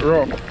kicking it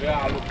rough.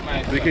 Yeah, look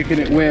nice. We're kicking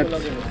it wet.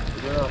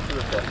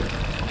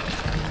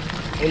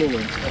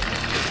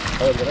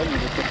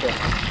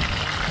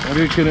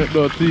 We're kicking it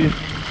dirty.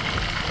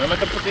 I'm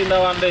to put in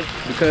that one there.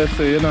 Because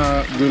say you're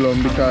not grill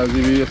on because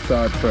if you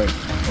start fry.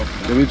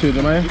 Okay. You change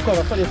your mind?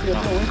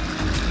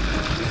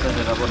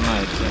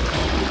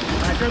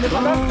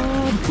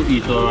 To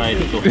eat alright.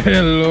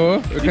 Hello.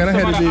 What kind of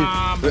head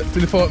it be?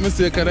 Before me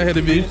say kind of head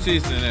it be?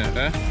 Seasoning,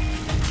 eh?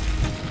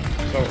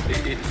 So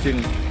it's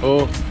in.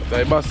 Oh,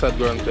 like bastard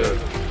grunt there.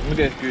 We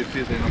get good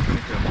seasoning up in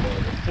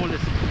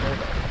the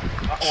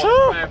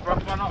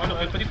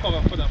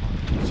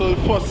So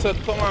the first set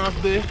come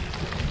off there,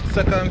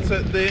 second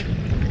set there.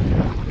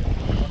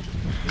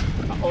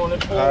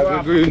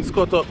 The greens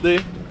cut up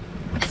there.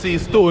 See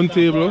stone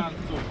table.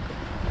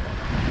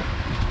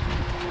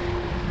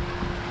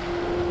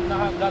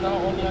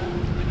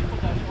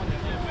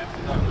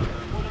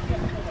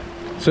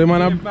 So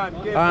man, I'm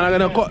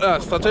gonna cut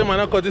that. So man,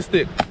 I cut the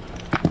stick.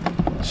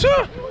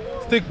 Sure,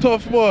 stick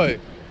tough boy.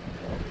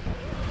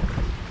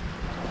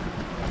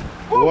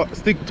 What?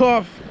 Stick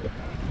tough.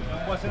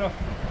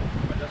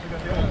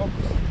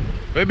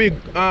 Maybe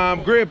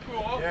grape.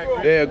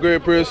 Yeah,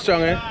 grape real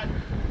strong, eh?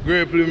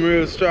 Grape limb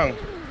real strong.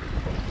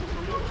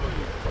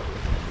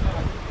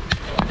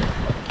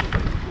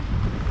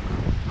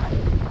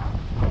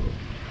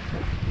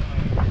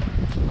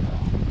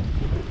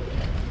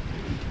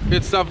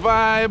 It's a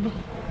vibe.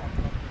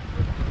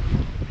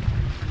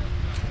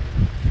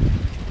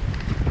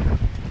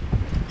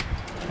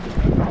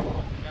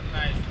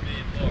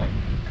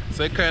 It's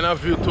a kind of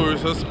view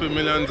tourists who spend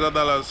millions of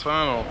dollars for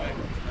now.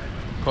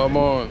 Come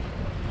on.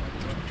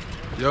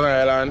 Young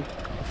Island,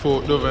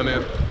 Fort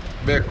Dovenet,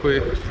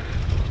 Beckway,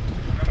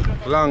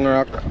 Long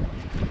Rock,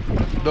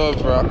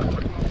 Dove Rock.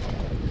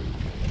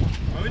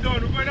 What we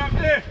doing? We're going up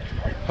there.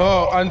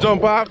 Oh, and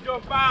jump off?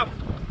 Jump off.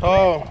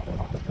 Oh.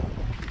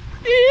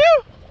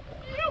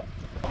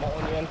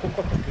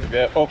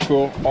 Get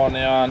okra,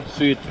 onion,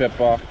 sweet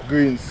pepper,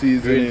 Green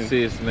seasoning. green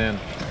seasoning.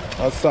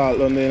 And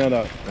salt on the end of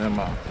that. Yeah,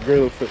 man.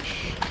 Grilled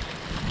fish.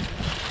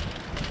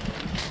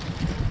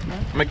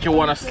 Make you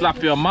wanna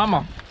slap your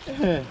mama.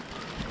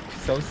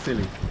 So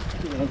silly.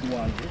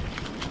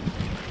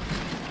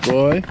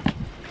 Boy.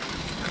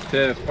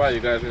 Tell us why you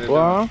guys in the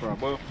Wow. dance,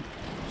 bro.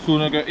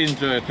 Soon you get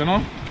enjoy it, you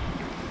know?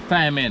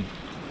 Timing.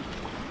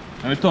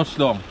 And we touch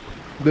down.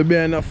 They be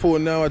on the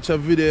phone now watch a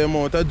video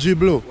about a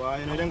dribble. Why,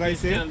 you know them guys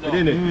say? We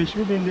didn't. We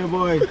should be in there,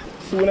 boy.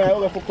 Soon I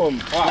will come.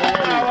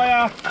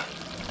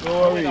 No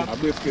worry. A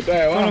biscuit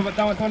there,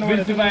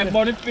 Vinci vibe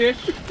body fish.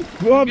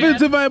 Oh,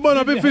 Vinci vibe bun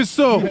up the fish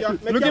so.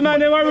 Look at man,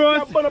 they were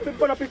roast.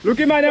 Look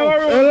at man, they were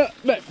roast.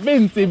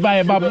 Vinci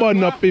vibe a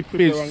bun up the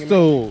fish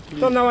so.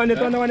 Turn that one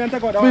and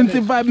take out that one.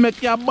 Vinci vibe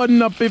make you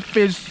bun up the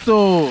fish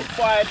so.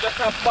 Why just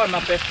a bun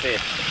up a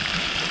fish?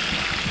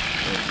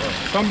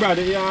 Come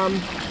brother,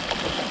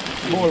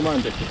 bowl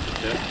man.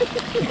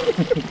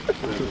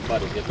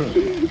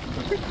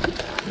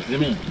 You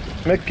mean?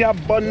 Make you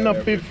bun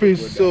up the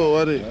fish so.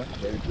 What is it?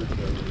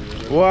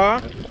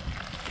 What?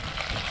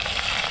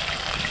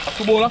 A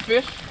two bowl of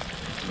fish?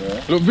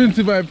 Look,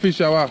 Vinci vibe fish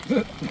what?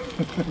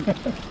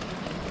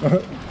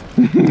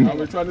 Are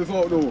we trying this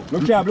out though?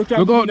 Look up. Look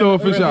out though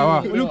fish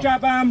what? Look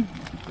up,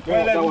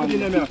 well, let's put in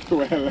them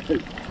here.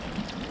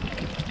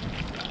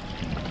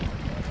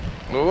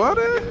 What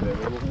is it?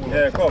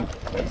 Yeah, come.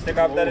 Let's take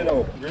off that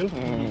now. Grill.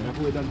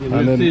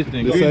 And then this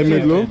side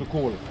middle. And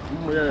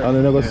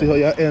then I'm going to see how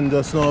your end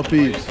just now,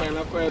 peeps.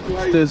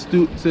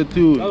 Stay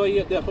tuned. Now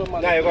you go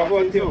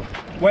for it.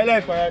 Well,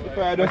 if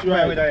I just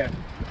try with that.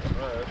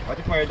 What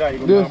if I die? You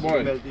go to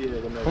melt here.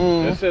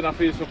 You said I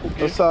feel so cookie.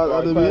 The salt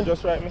at the way.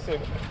 Just right, me say.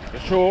 You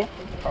sure?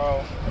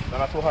 Oh, they're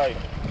not too high.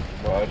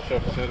 Well, the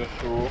chef said it's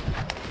sure.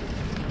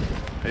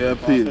 Yeah,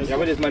 peeps. Yeah,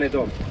 what is man it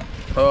up?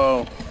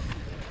 Oh.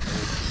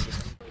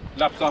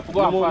 Lobster,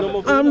 go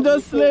I'm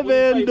just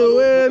living,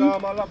 doing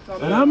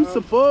what I'm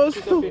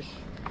supposed to.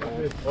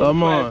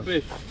 Come on.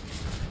 Fish.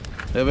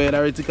 You ever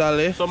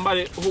theoretically?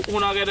 Somebody who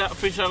not get that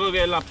fish, I go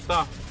get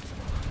lobster.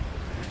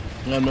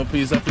 And my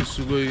piece of fish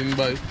to go in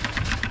by.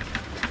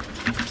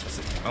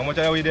 How much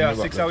are we there?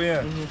 6 are we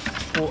here?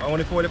 I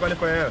want to 4 on the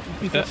fire.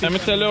 Let me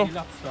tell you.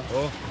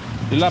 Oh.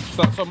 The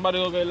lobster, somebody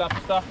go get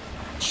lobster.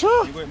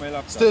 Sure. You go eat my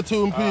lobster. Stay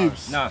tuned,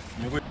 peeps. Nah,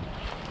 you go.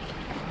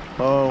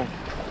 Oh.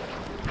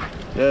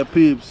 Yeah,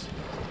 peeps.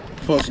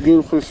 First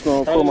good fish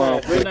now, come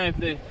on. Very nice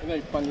day.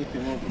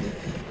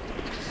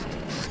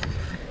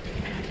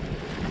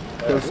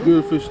 First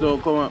good fish now,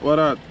 come on. What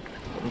that?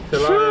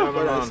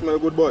 That smell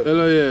good, boy.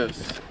 Hello,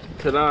 yes.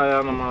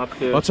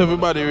 Watch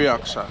everybody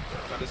reaction.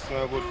 That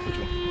smell good,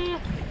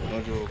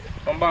 no joke.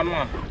 Come on,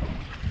 man.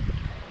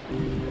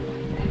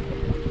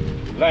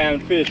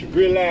 Lionfish,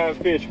 grilled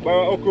lionfish. Buy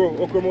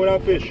okra more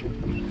than fish.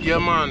 Yeah,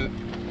 man.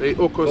 The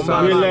okra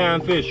sauce. Grilled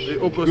lionfish. The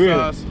okra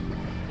sauce.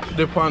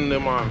 Depend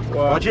them, man.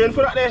 What you in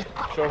for that there?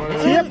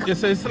 You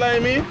say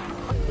slimy?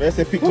 Yes,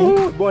 a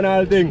picnic. Burn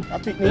all thing. A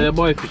picnic. Yeah,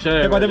 boy, fish.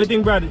 Take out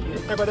everything, Brad.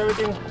 Take out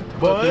everything.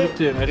 Boy, You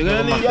eat in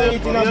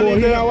a bowl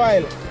in a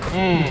while.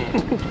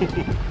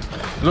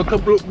 Look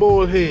at blue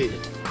bowl here.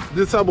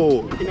 This a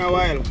bowl. In a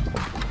while.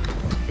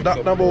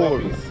 That the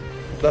bowl.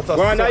 That's a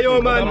Go on, set.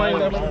 you, man.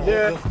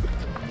 Yeah.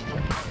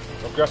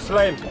 Look your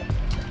slime.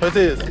 It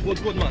is.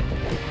 Good, man.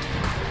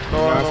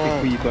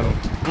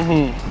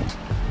 No.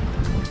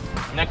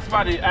 Next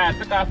body,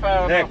 take off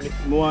fire. Next.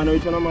 No one know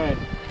which one of mine.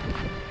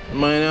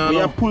 Mine, We no.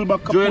 have pull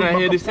back, Join and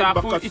hear this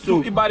food. It's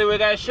the body we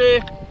got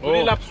share.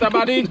 The lobster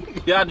body.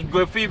 You had to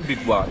go for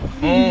big one.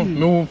 Me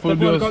won't fully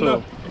do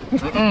so.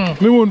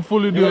 Me won't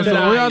fully do so.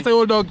 What you say,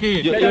 old dog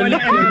kid?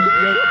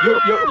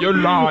 You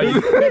lie.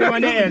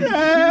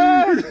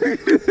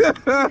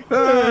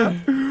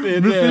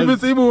 Me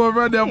see me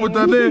over there put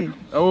a day.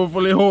 I won't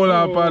fully hold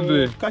up on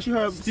there. Cashew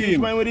herb.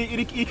 Steam. Man,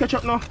 he catch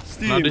up now.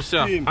 And this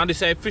and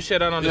this is fish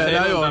head and this is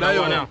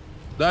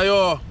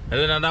Dayo. and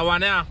then another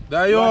one here.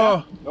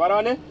 Dayo. What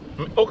on it?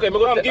 Okay, me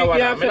go take that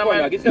one. I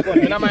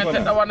might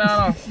take that one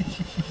now.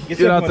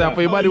 You know what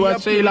for your body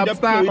watch Shay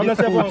lobster?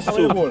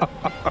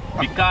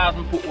 Because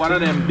me put one of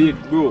them big,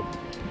 bro.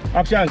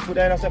 Action, put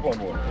that in a second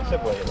bowl.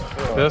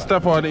 Let's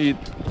step on to eat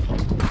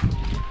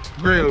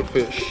grilled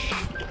fish.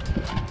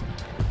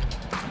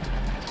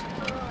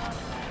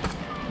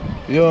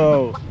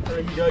 Yo.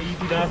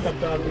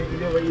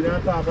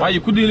 Why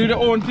you could deal with your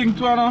own thing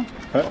too, no?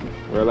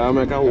 Well, I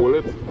make a hold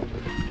it.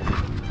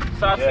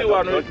 Sassy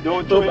one,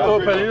 don't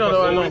open, you know,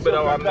 the one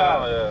better one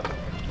now, yeah.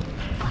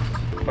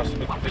 Pass the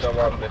bigger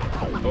one there.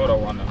 The other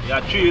one now. You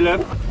have 3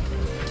 left.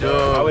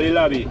 Yo. How will the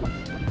lobby?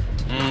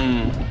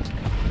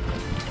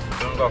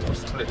 Don't go for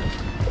split.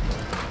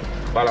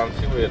 Balance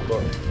the weight,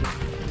 boy.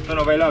 Turn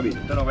over the lobby.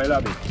 Turn over the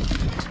lobby.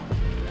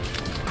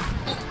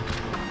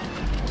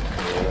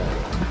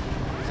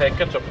 Say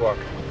ketchup one.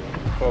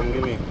 Come,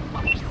 give me.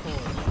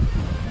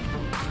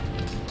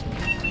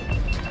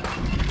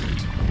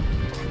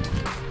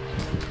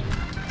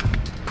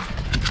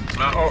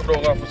 Now,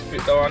 don't go for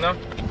split that one now.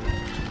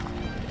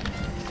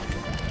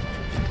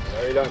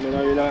 No,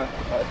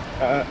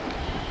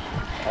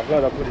 I'm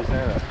glad I put this in.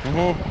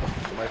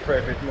 My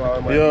favorite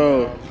more. Yo.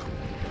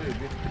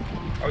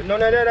 No,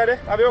 there.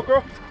 Have you okra?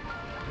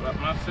 What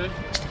man say?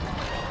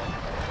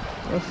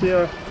 Let's see.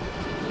 Where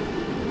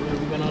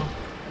we gonna?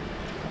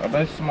 A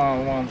very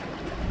small one.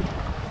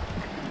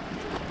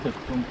 Take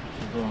some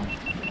pictures on.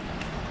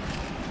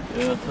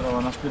 Yeah, so I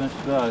wanna finish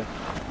that.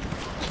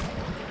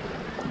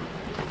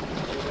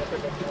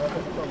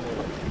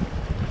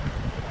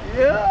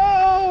 Yo.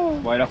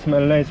 Boy, that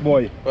smell nice,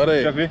 boy. What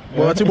is Chefy? it?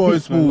 What's your boy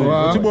spoon?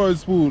 What's your boy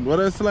spoon? What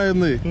is slime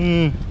there?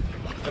 Take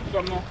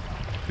some now.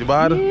 You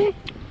bad?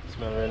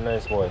 Smell very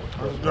nice, boy.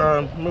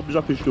 Maybe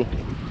just fish too.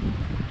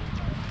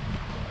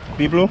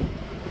 People?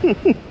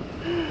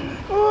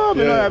 Oh,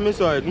 Yeah. I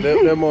miss it.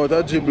 Them out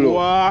a giblo.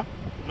 Wow.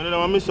 I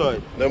don't miss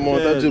it. Them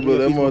out a giblo.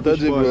 Them out a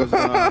giblo.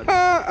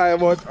 I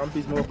am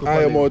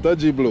out a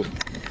giblo.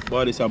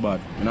 Boy, this is bad.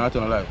 I'm not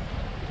gonna lie.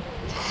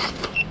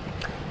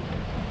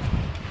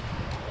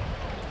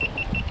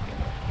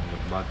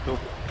 Bad too.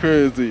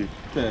 Crazy.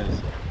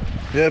 Yes.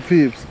 Yeah,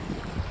 peeps.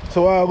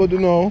 So what I go do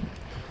now?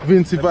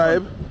 Vinci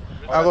vibe.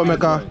 I go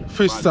make a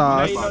fish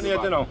sauce. I'm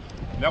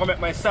gonna make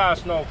my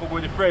sauce now for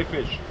going to fry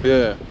fish.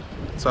 Yeah.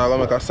 So I go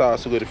make a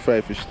sauce to go to fry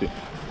fish too.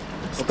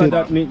 Look at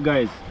that meat,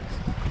 guys.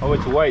 Oh,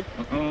 it's white.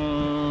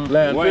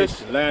 Lion White.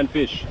 fish. Lion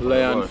fish.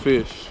 Lion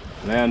fish.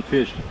 Lion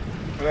fish.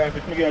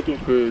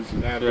 Crazy.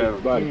 Yeah,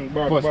 bad.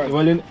 First,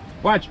 well,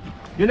 watch.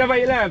 You never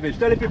eat lion fish.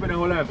 Tell the people the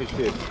whole lion fish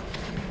taste.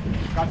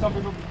 Because some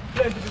people,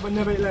 plenty of people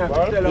never eat lion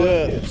fish. Tell them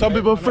Yeah. Some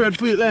people afraid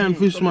to eat lion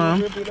fish,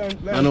 man.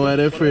 I know why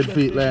they're afraid to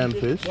eat lion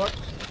fish.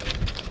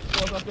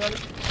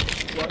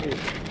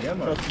 Yeah,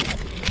 man.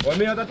 Well,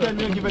 me out of 10,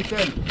 me give a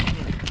 10.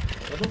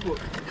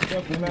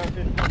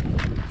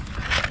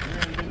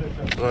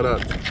 What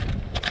that?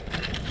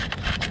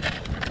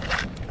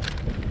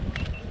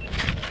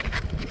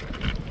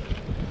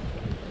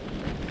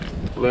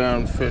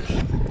 Lion fish.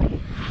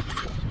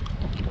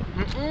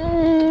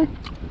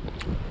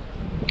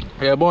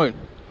 Yeah, boy.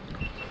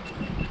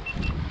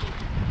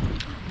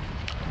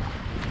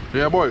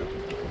 Yeah, boy.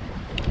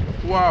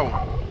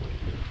 Wow.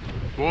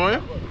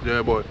 Boy?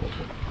 Yeah, boy.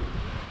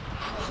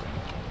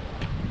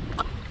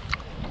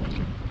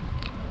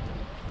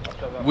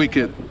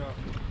 Wicked.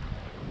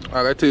 I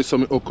gotta taste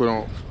some okra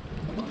now.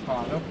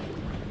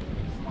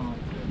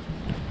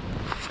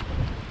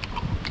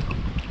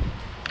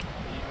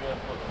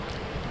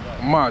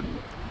 Mad.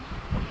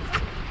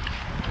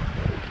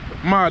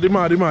 Mad.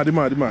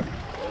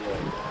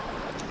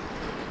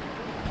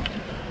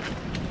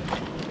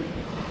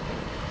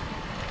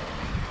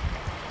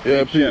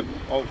 Yeah, Chef,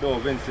 outdoor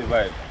Vinci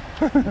vibe.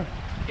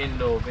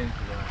 Indoor Vinci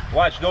vibe.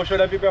 Watch, don't show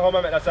the people how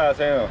I make the sauce,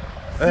 you know.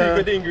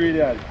 Secret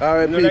ingredient.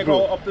 Alright, you know, like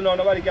people. how up to now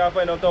nobody can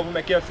find out how to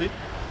make KFC.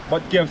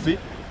 But KFC,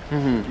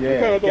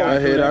 yeah, I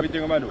hear that.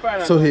 everything I'm do.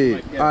 So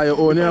hey, I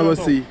only ever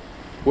see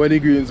when the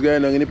greens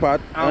going on in the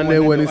pot and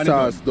then when the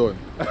sauce done.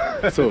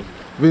 So,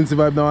 Vinci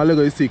vibe now, I'll let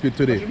go his secret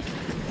today.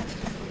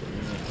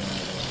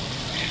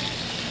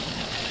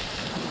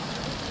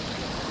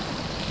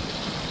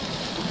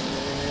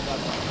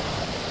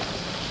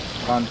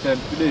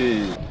 Content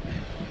today.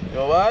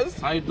 Yo,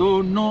 was? I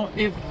don't know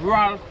if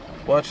Ralph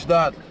Watch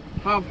that.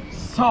 have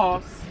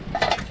sauce.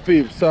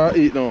 Peeps, so I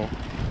eat now.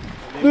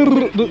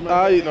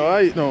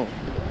 I eat now.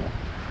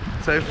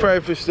 So I fry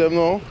fish them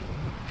now.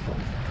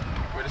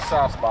 With the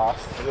sauce boss.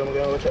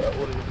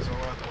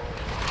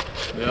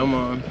 Yeah,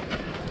 man.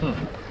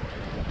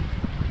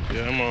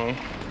 Yeah, man.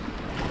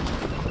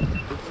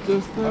 It's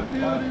just a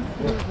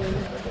beautiful day.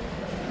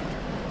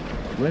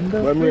 When the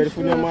I'm ready fish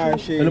for your man,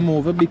 fry. Will you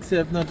move a big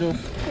self now, Joe?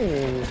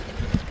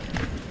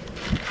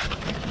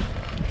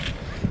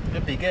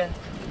 You're big, eh?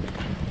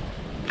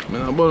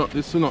 Man, I burn up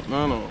this soon up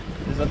now, no.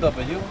 Is that up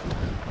for you?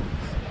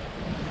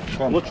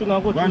 Go through now,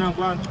 go through.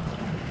 Go on.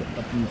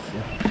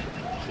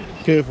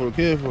 Careful,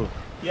 careful.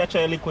 Yeah,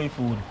 try liquid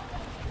food.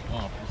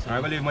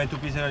 I'm gonna leave my 2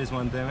 pieces in this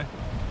one time, eh?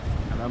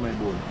 And I'm my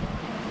bowl.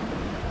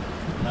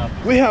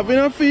 We having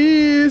a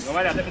feast.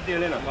 Nobody has to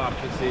tell you,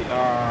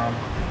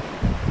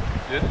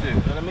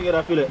 Let me get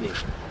a fillet.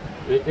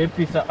 A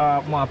piece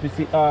of more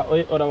piece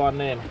other one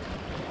name.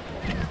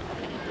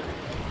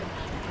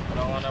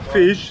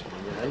 Fish.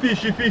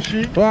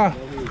 Fishy. Ah,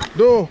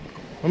 do.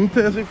 I'm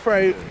tasting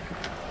fried.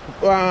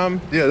 Yeah,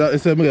 that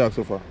is a million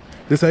so far.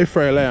 This is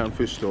fried lion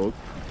fish, dog.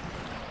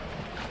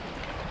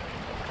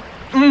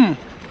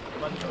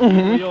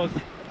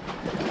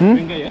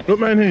 Look,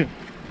 man, here.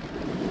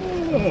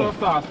 So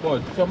sauce,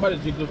 boy. Somebody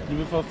jiggle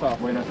me for sauce.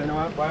 Why not say no?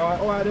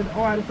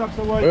 Why the sauce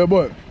so boy? Hey,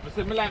 boy. I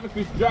say me like my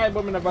fish dry,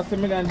 but I never say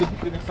me like dip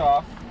it in the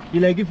sauce. You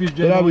like your fish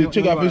You have a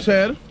chicken fish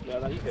head? Yeah,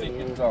 like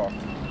chicken sauce.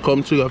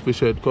 Come, chicken fish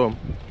head, come.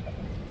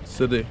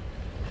 Sit there.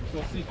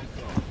 So secret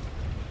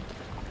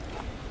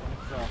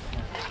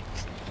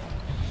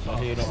sauce.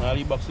 Here, don't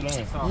really box it on.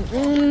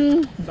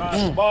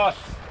 Sauce boss.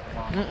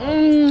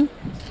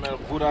 Smell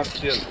good and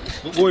still.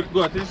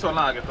 Go to the sun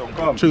and get on.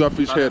 Come. Chicken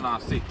fish head.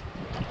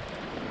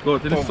 Go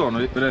to the sun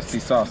with the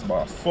sauce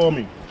boss. For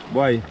me.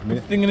 Boy,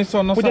 Thing in the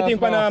sun, no put the sauce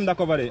thing on boss. the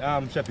cover there,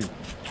 Sheppy.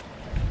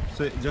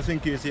 So just in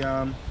case you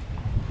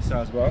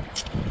sauce bar.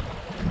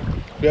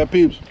 Yeah,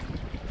 peeps.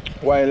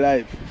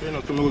 Wildlife. You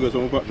know, come and go get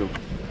some back though.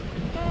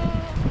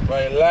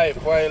 Wildlife.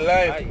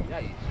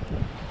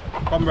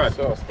 Come back.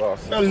 Sauce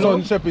boss.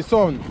 Son, Sheppy,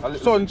 son.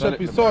 Son,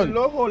 Sheppy, son.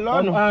 Hold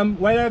on.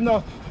 Why have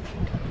no?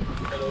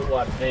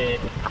 What, babe?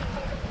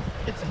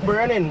 It's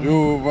burning.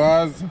 Yo,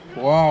 Vaz.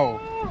 Wow.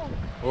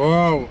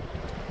 Wow.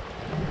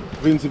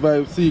 Vinci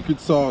Vibe secret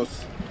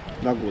sauce.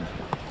 Not good.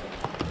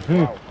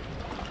 Wow.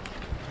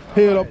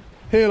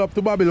 Hail up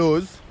to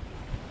Babylos.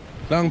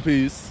 Long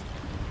piece.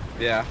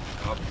 Yeah.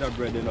 That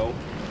bread, you know.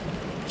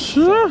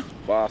 Sure.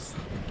 Boss.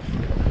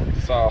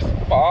 Sauce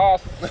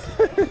pass.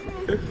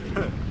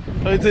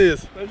 How it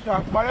taste?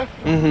 Bad.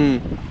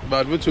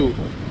 Bad with you.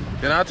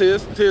 Can I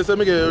taste? Taste, let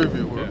me get a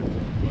review, bro. A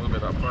little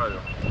bit of fire.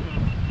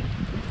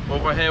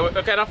 Over here, what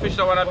kind of fish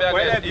do I want to be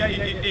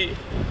again?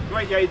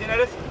 Wait, you eating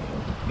this?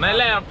 Nine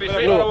lion fish,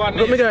 what No, one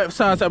let me name? get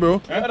sauce, bro.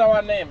 The other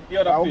one name, the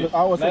other fish.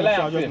 I was Nine saying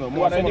lion just fish. now.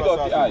 One in the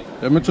gut eye.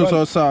 Let me choose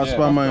some sauce Yeah,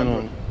 for mine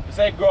on. It's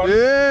like grunt.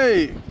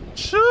 Hey!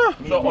 Sure!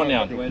 So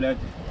onion.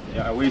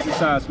 Yeah, where's the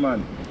sauce,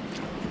 man?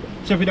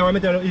 Chef, you don't want me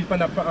to eat from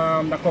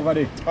the cover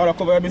there. Oh, the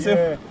cover, you see?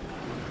 Yeah.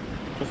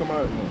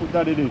 Put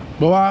that in there.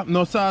 But what?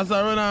 No sauce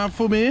are running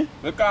for me?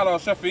 We call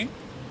out Chefy.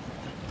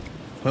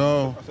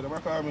 Oh, So they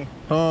might call me.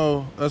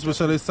 oh,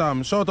 especially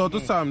Sam. Shout out to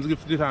Sam,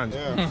 give the hand.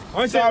 Yeah.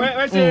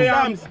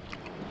 Sam's.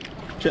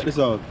 Check this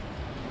out.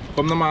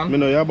 Come the man. Me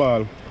know your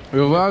ball.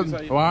 You what? Me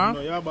know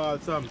What? your ball,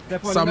 Sam.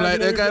 Sam like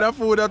that kind of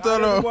food at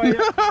all. Boy.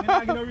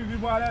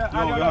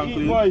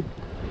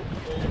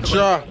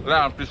 Sure.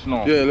 Lion fish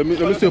now. Yeah, let me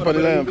see up on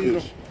the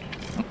lionfish.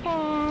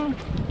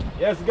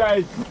 Yes,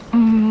 guys.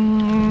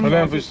 The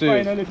lionfish taste.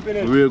 Finally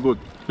finished. Real good.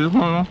 This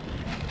one, no?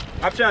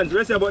 Options,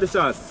 let's say about the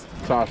sauce.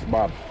 Sauce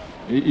bad.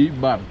 Eat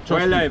bad. Trust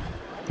me. Wildlife.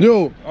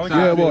 Yo, Sauce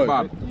yeah is boy.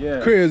 bad. Yeah.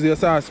 Crazy, your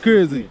sauce,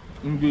 crazy.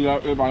 I'm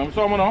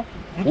sorry, no?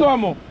 I'm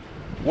sorry.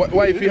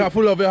 Why if you have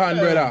full of your hand,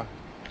 brother?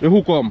 The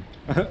hook come.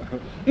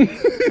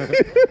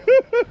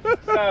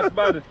 Sauce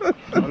bad.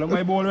 All of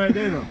my bowl right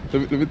there, no?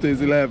 Let me taste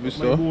the lionfish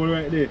My though. bowl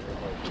right there.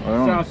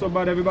 know. Sauce so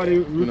bad, everybody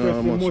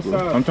requesting much, more bro.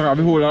 sauce. I'm talking about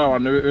the whole other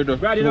one. The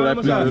Right, you whole know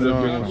like how much plate. sauce?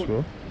 No, much,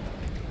 bro.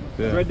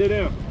 Yeah. Right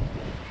there.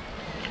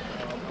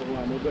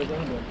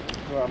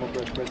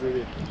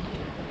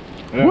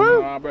 Yeah,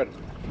 Woo! bread.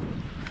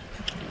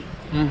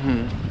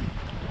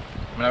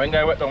 I think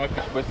I wet down with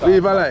fish. But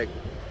Leave a like.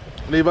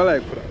 Leave a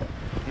like for that.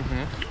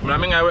 I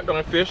think I wet down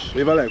with fish.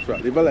 Leave a like for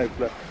that. Leave a like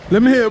for that.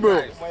 Let me hear,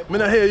 bro. Me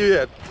not hear you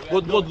yet.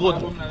 Good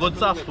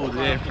sauce food.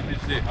 Yeah.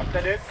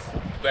 After this,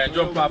 Then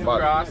jump off the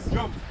grass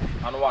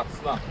and watch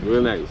now.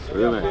 real nice,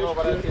 real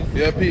nice.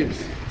 Yeah,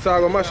 peeps. So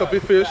I'm gonna mash up the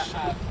fish.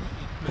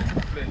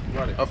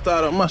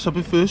 After that, mash up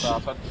the fish.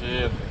 Sauce and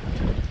chill.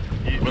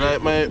 Me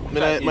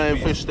like my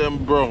fish them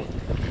brown.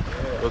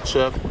 Go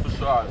check. For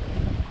sure.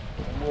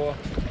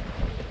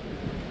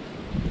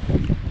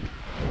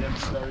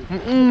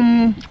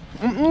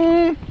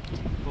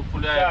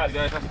 Hopefully you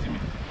guys can see me.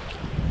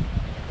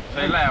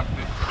 Say lion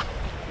fish.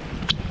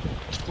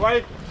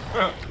 Why?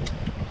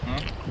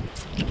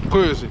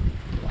 Crazy.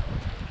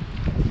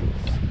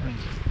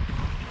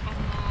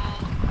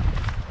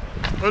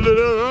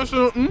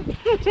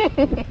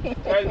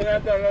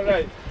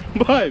 Right.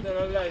 Bye.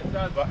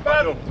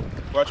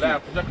 Watch me.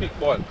 Lion fish a kick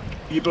ball.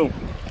 People.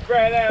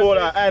 Hold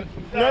on. And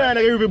no, I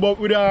get review about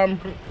with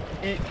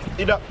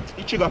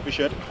he trigger fish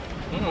head.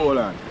 Hold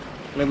on.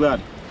 My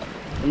glad.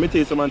 Let me tell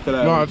you something.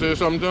 Tell No, I tell you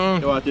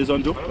something. You want to taste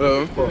something?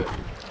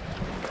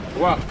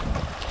 What?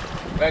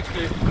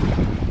 Actually,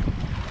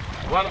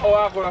 1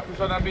 hour ago, I fish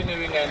on a binny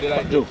wing and they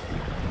like Joe.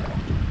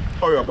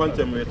 Hurry up and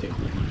tell me what you think.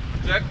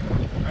 check.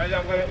 I'm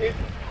gonna eat.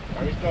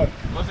 And it's done.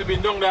 Must have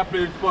been down there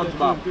playing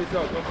SpongeBob. Please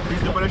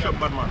the body shop,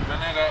 bad man. The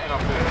nigga in a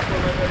play.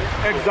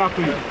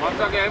 Exactly. Once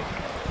again,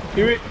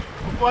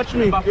 Watch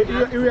me.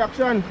 Your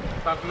reaction.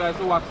 thank you guys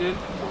for watching.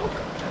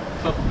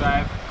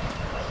 Subscribe,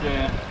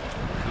 share,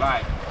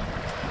 like.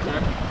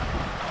 Check.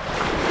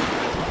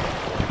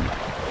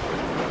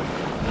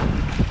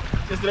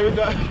 Just let me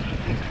go.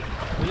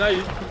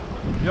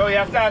 Yo, you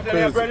have sauce in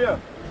your bread here?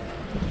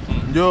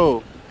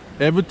 Yo,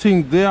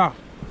 everything there.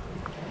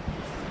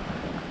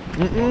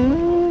 So I'm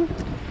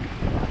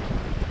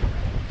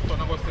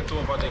going to sit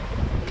over there.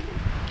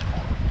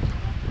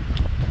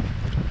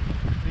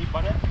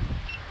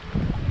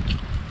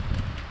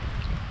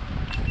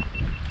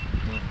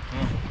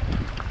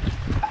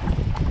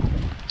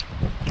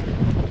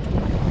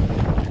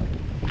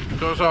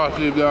 Just ask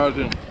leave the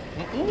other thing.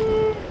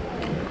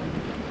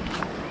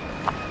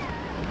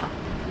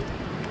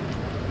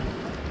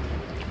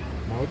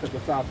 I'll take the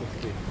sauce to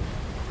stay.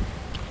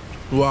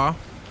 What?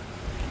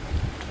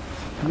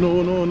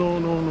 No.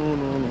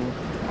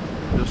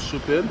 You're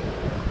stupid.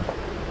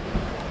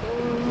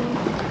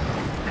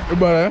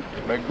 Everybody?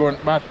 Like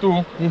grunt bad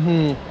too.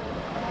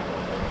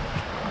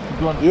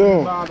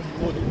 Yo.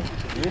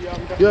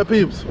 Yeah,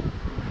 peeps.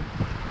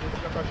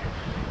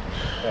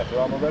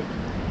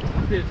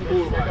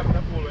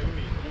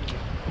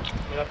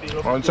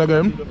 Once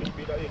again,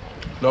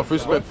 enough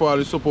respect for all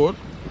the support.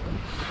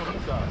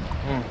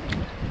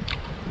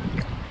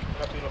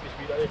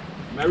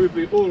 My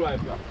repeat all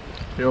life, yeah.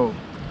 Yo.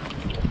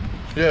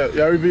 Yeah,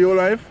 you review your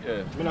life?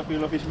 Yeah. I not feel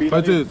no fish beat.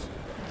 What is?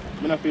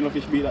 I not feel no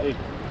fish beat that egg.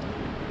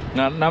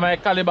 Now my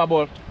caliber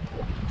ball.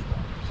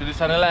 See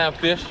this on the lion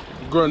fish?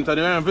 Grunt and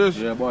the lionfish?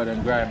 Yeah, boy,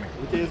 then grimy.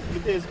 It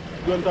is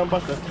grunt and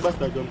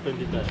bastard jump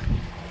 20 times.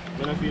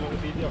 I not feel no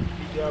fish beat. You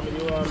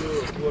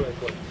like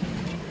that.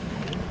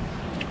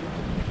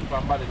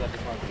 From body that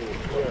is not cool.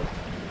 Yeah.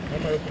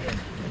 I'm not opening.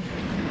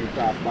 You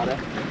talk body.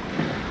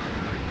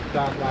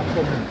 Talk about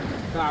something.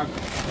 Talk.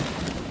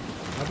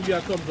 I think you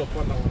have thumbs up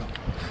on that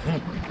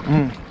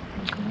one.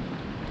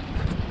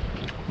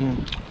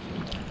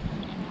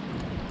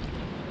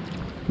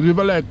 Leave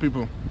a like,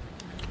 people.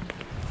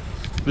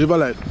 Leave a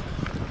like.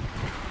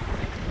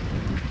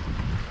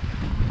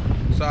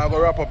 So I'm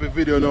gonna wrap up the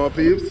video now,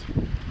 peeps.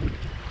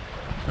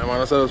 I'm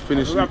gonna just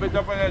finish it. Wrap it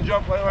up and then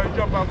jump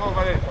and go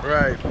over there.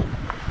 Right.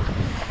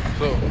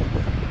 So,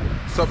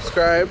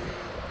 subscribe,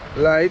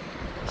 like,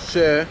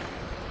 share,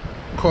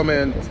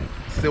 comment,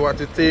 say what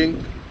you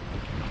think.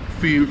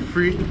 Feel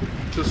free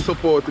to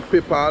support the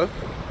PayPal.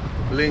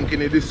 Link in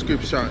the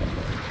description.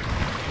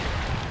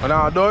 When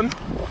I'm done,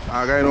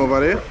 I'm going over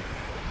there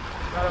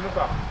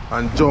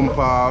and jump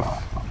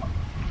off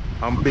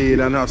and bathe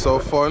and have some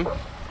fun.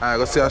 I'm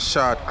going to see a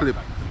short clip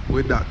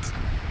with that.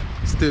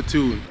 Stay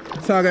tuned.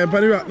 So I'm going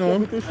to rock now.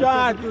 Too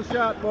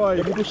short,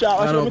 boy. Too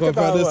short. I don't come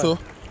for this, so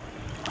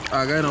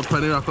I'm going up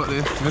on the rock out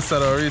there. Mr.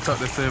 don't reach out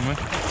the same way.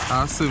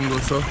 I'll swim go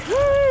so.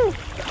 Woo!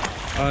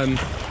 And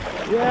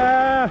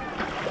Yeah.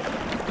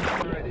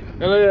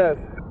 hello, yes.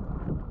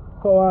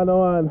 Come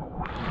on.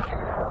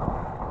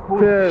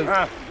 Cheers.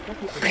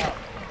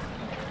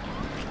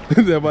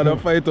 They're about to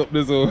fight up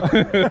this one.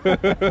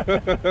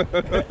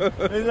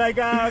 It's like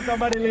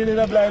somebody leading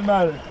a blind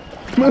man.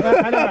 Hold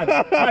on there.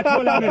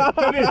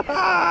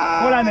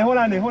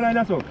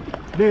 That's all.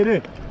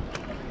 There.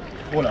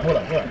 Hold on.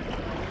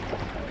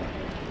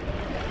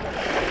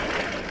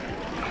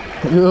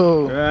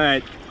 Yo,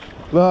 Right.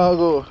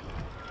 Lago.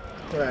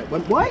 Right,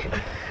 but boy,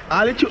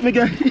 all the truth me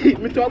get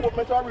me talk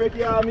about my break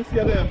here, me see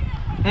them.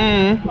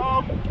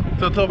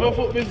 So top of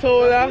foot me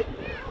soda.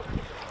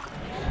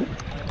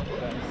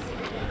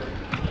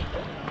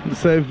 The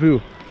same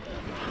view.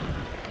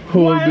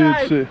 Whole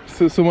beach.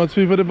 So much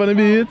people up on the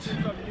beach.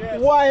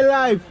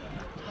 Wildlife.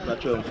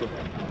 That's true.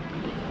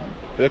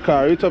 The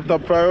car reach up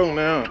top far wrong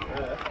now.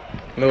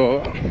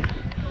 No.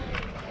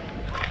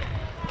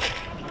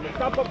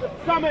 Top of the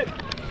summit.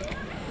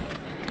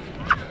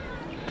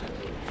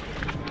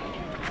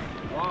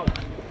 Wow.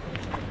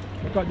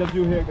 Look at the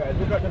view here, guys.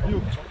 Look at the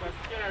view.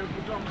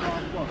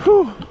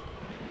 Whew.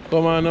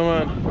 Come on,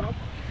 man.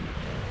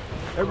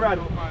 Hey, Brad.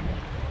 Look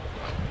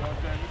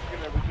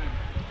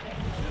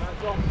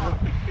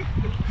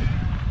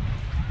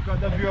at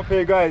the view up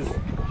here, guys.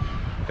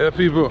 Hey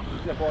people,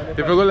 if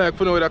you go like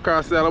to know what the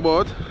car is all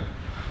about,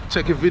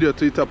 check the video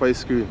to the top of the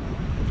screen.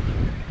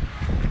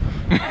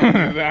 Look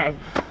at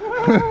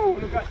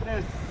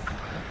this.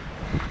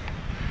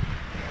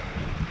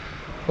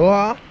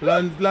 What?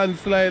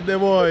 Landslide the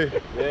boy.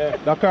 Yeah.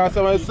 The car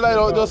somebody slide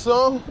out just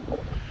now.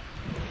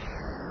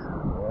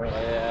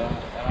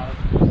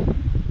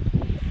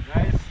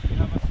 Nice. We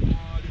have a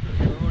small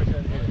little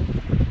erosion here.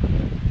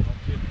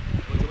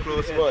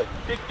 Close, boy.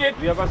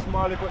 We have a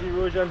small little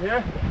erosion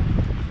here.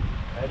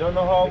 I don't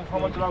know how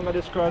much longer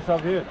this cross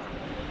have here.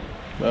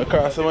 The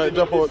car somebody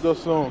drop out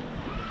just now.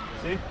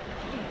 See?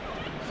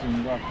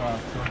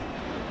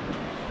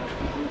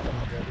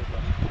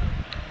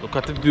 Look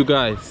at the view,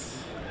 guys.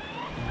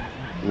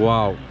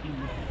 Wow.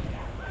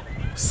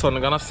 Sun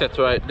gonna set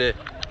right there.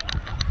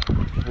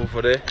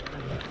 Over there.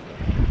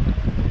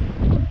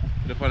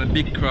 Look on the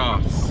big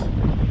cross.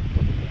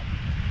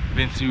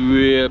 It's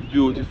real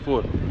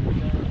beautiful.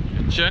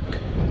 You check.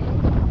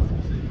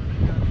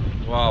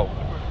 Wow.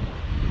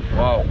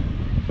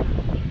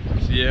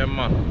 See here,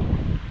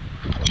 man.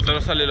 So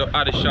that's a little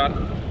addition.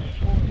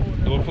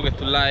 Don't forget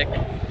to like,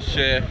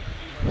 share,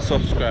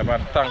 subscribe,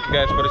 and thank you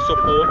guys for the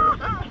support.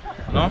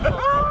 No?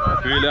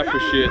 Really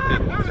appreciate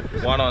it.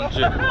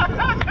 100.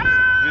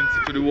 Vince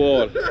to the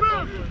wall.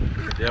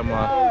 Yeah,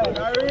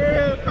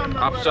 man.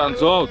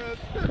 Options out.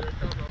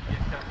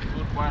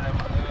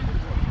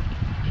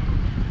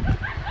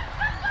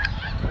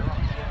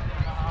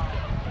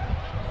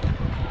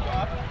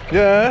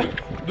 Yeah,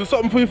 do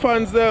something for your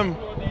fans them.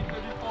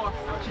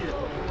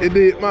 It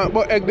did, man,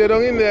 but egg they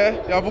down in there,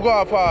 you have to go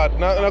apart,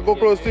 not go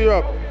close to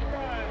Europe.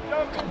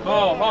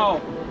 How?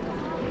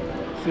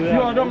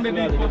 No, don't be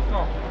deep first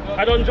now.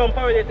 I don't jump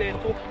already there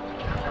too.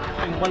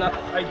 When I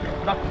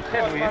knock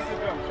headways.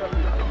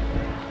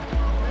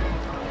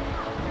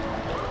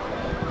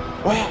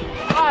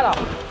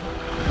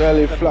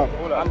 Belly flap.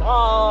 And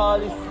all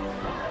this.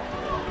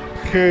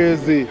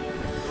 Crazy.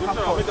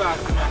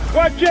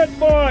 Watch it,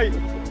 boy!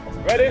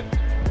 Ready?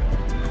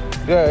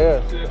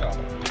 Yeah.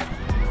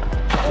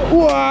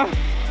 Wah!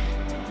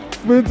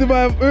 Where?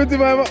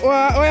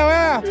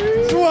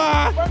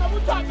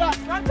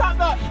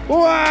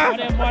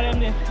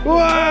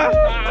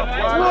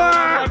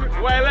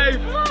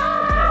 Wildlife.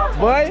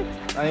 Boy,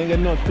 I ain't get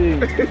nothing.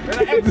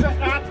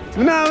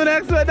 No, I'm not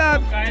expect that.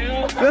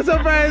 You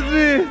surprise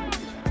me.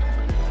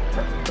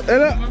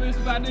 Hello?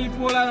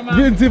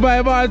 Guilty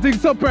vibe, all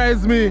things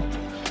surprise me.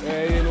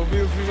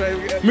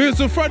 Me used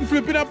to front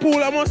flip in a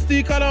pool, I must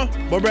stick on.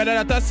 But brother,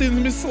 that has since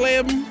me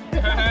slave.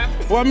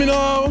 What me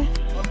know?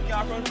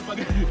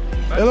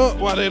 Hello,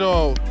 what they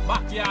know?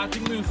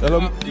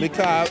 Hello, me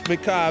car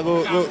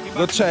go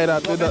try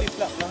that with that.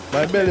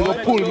 My belly go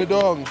pull me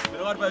down.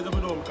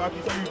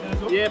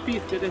 Yeah,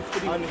 peace.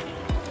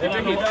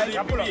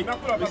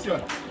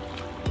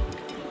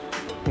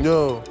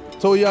 Yo,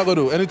 so what you gonna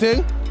do?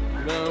 Anything?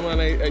 No man,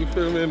 I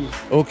filming.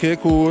 Okay,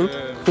 cool.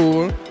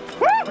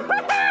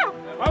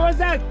 What was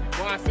set.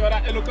 Why see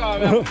that you look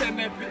at me? Send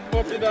them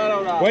up in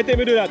the Why tell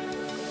me do that?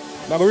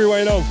 I'm going to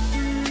rewind now.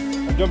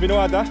 I'm jumping in the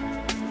water.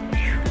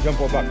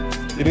 Jump up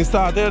back. It is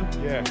started?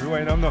 Yeah,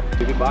 rewind now.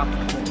 Give it back.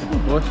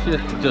 Oh shit,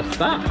 just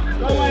stop.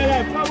 Come my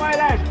left, come my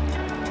left.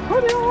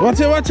 Watch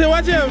him, watch him,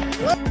 watch him!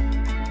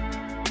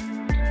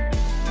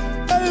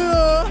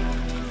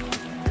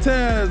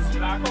 Tez!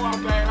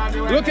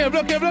 Look him,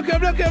 look him, look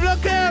him, look him,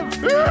 look him!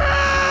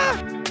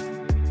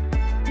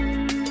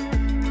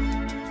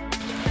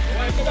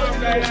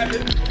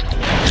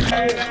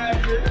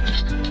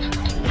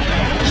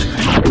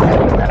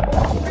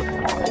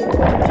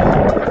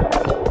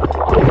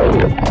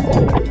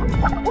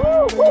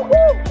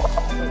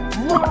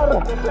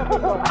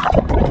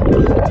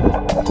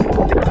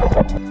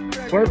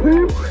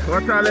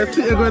 What are let's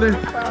see again?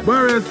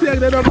 Barrel, see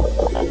again up.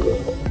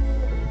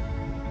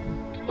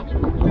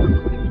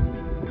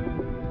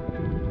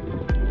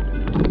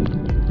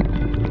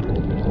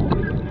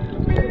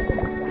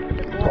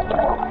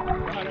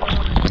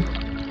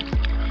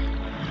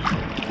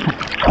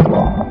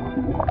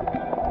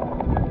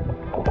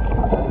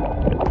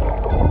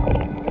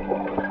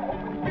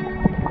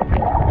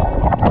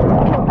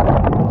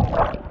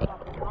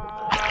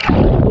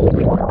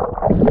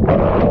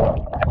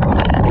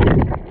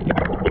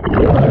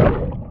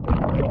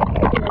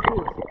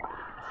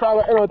 So I'm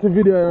gonna edit the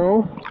video, you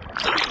know.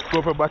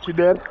 Go for battery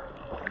dead.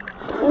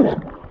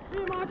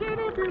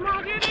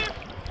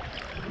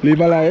 Leave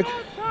a like,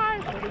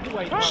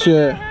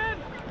 share,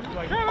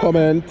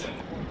 comment,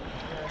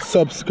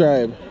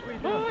 subscribe.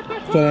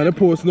 Turn on the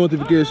post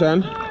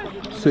notification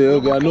so you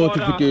get a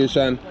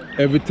notification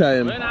every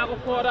time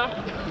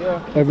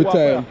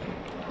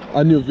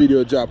a new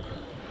video drop.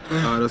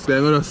 Just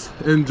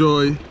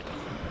enjoy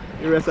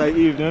The rest of the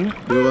evening.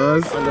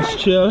 viewers. And just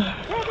chill.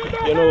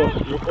 You know,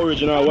 your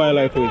original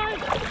wildlife way.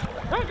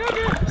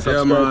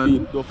 Yeah,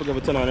 man. Don't forget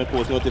to turn on the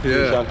post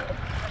notification.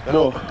 You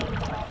know,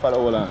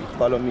 follow Olan,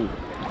 follow me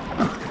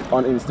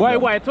on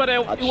Instagram. Why, what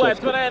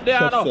are they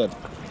are?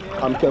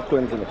 I'm Kev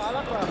Quentin.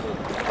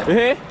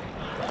 Eh?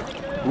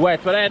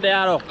 What are they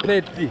are?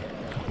 Plenty.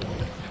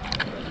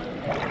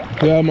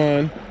 Yeah,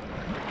 man.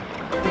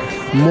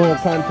 More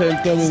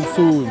content coming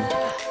soon.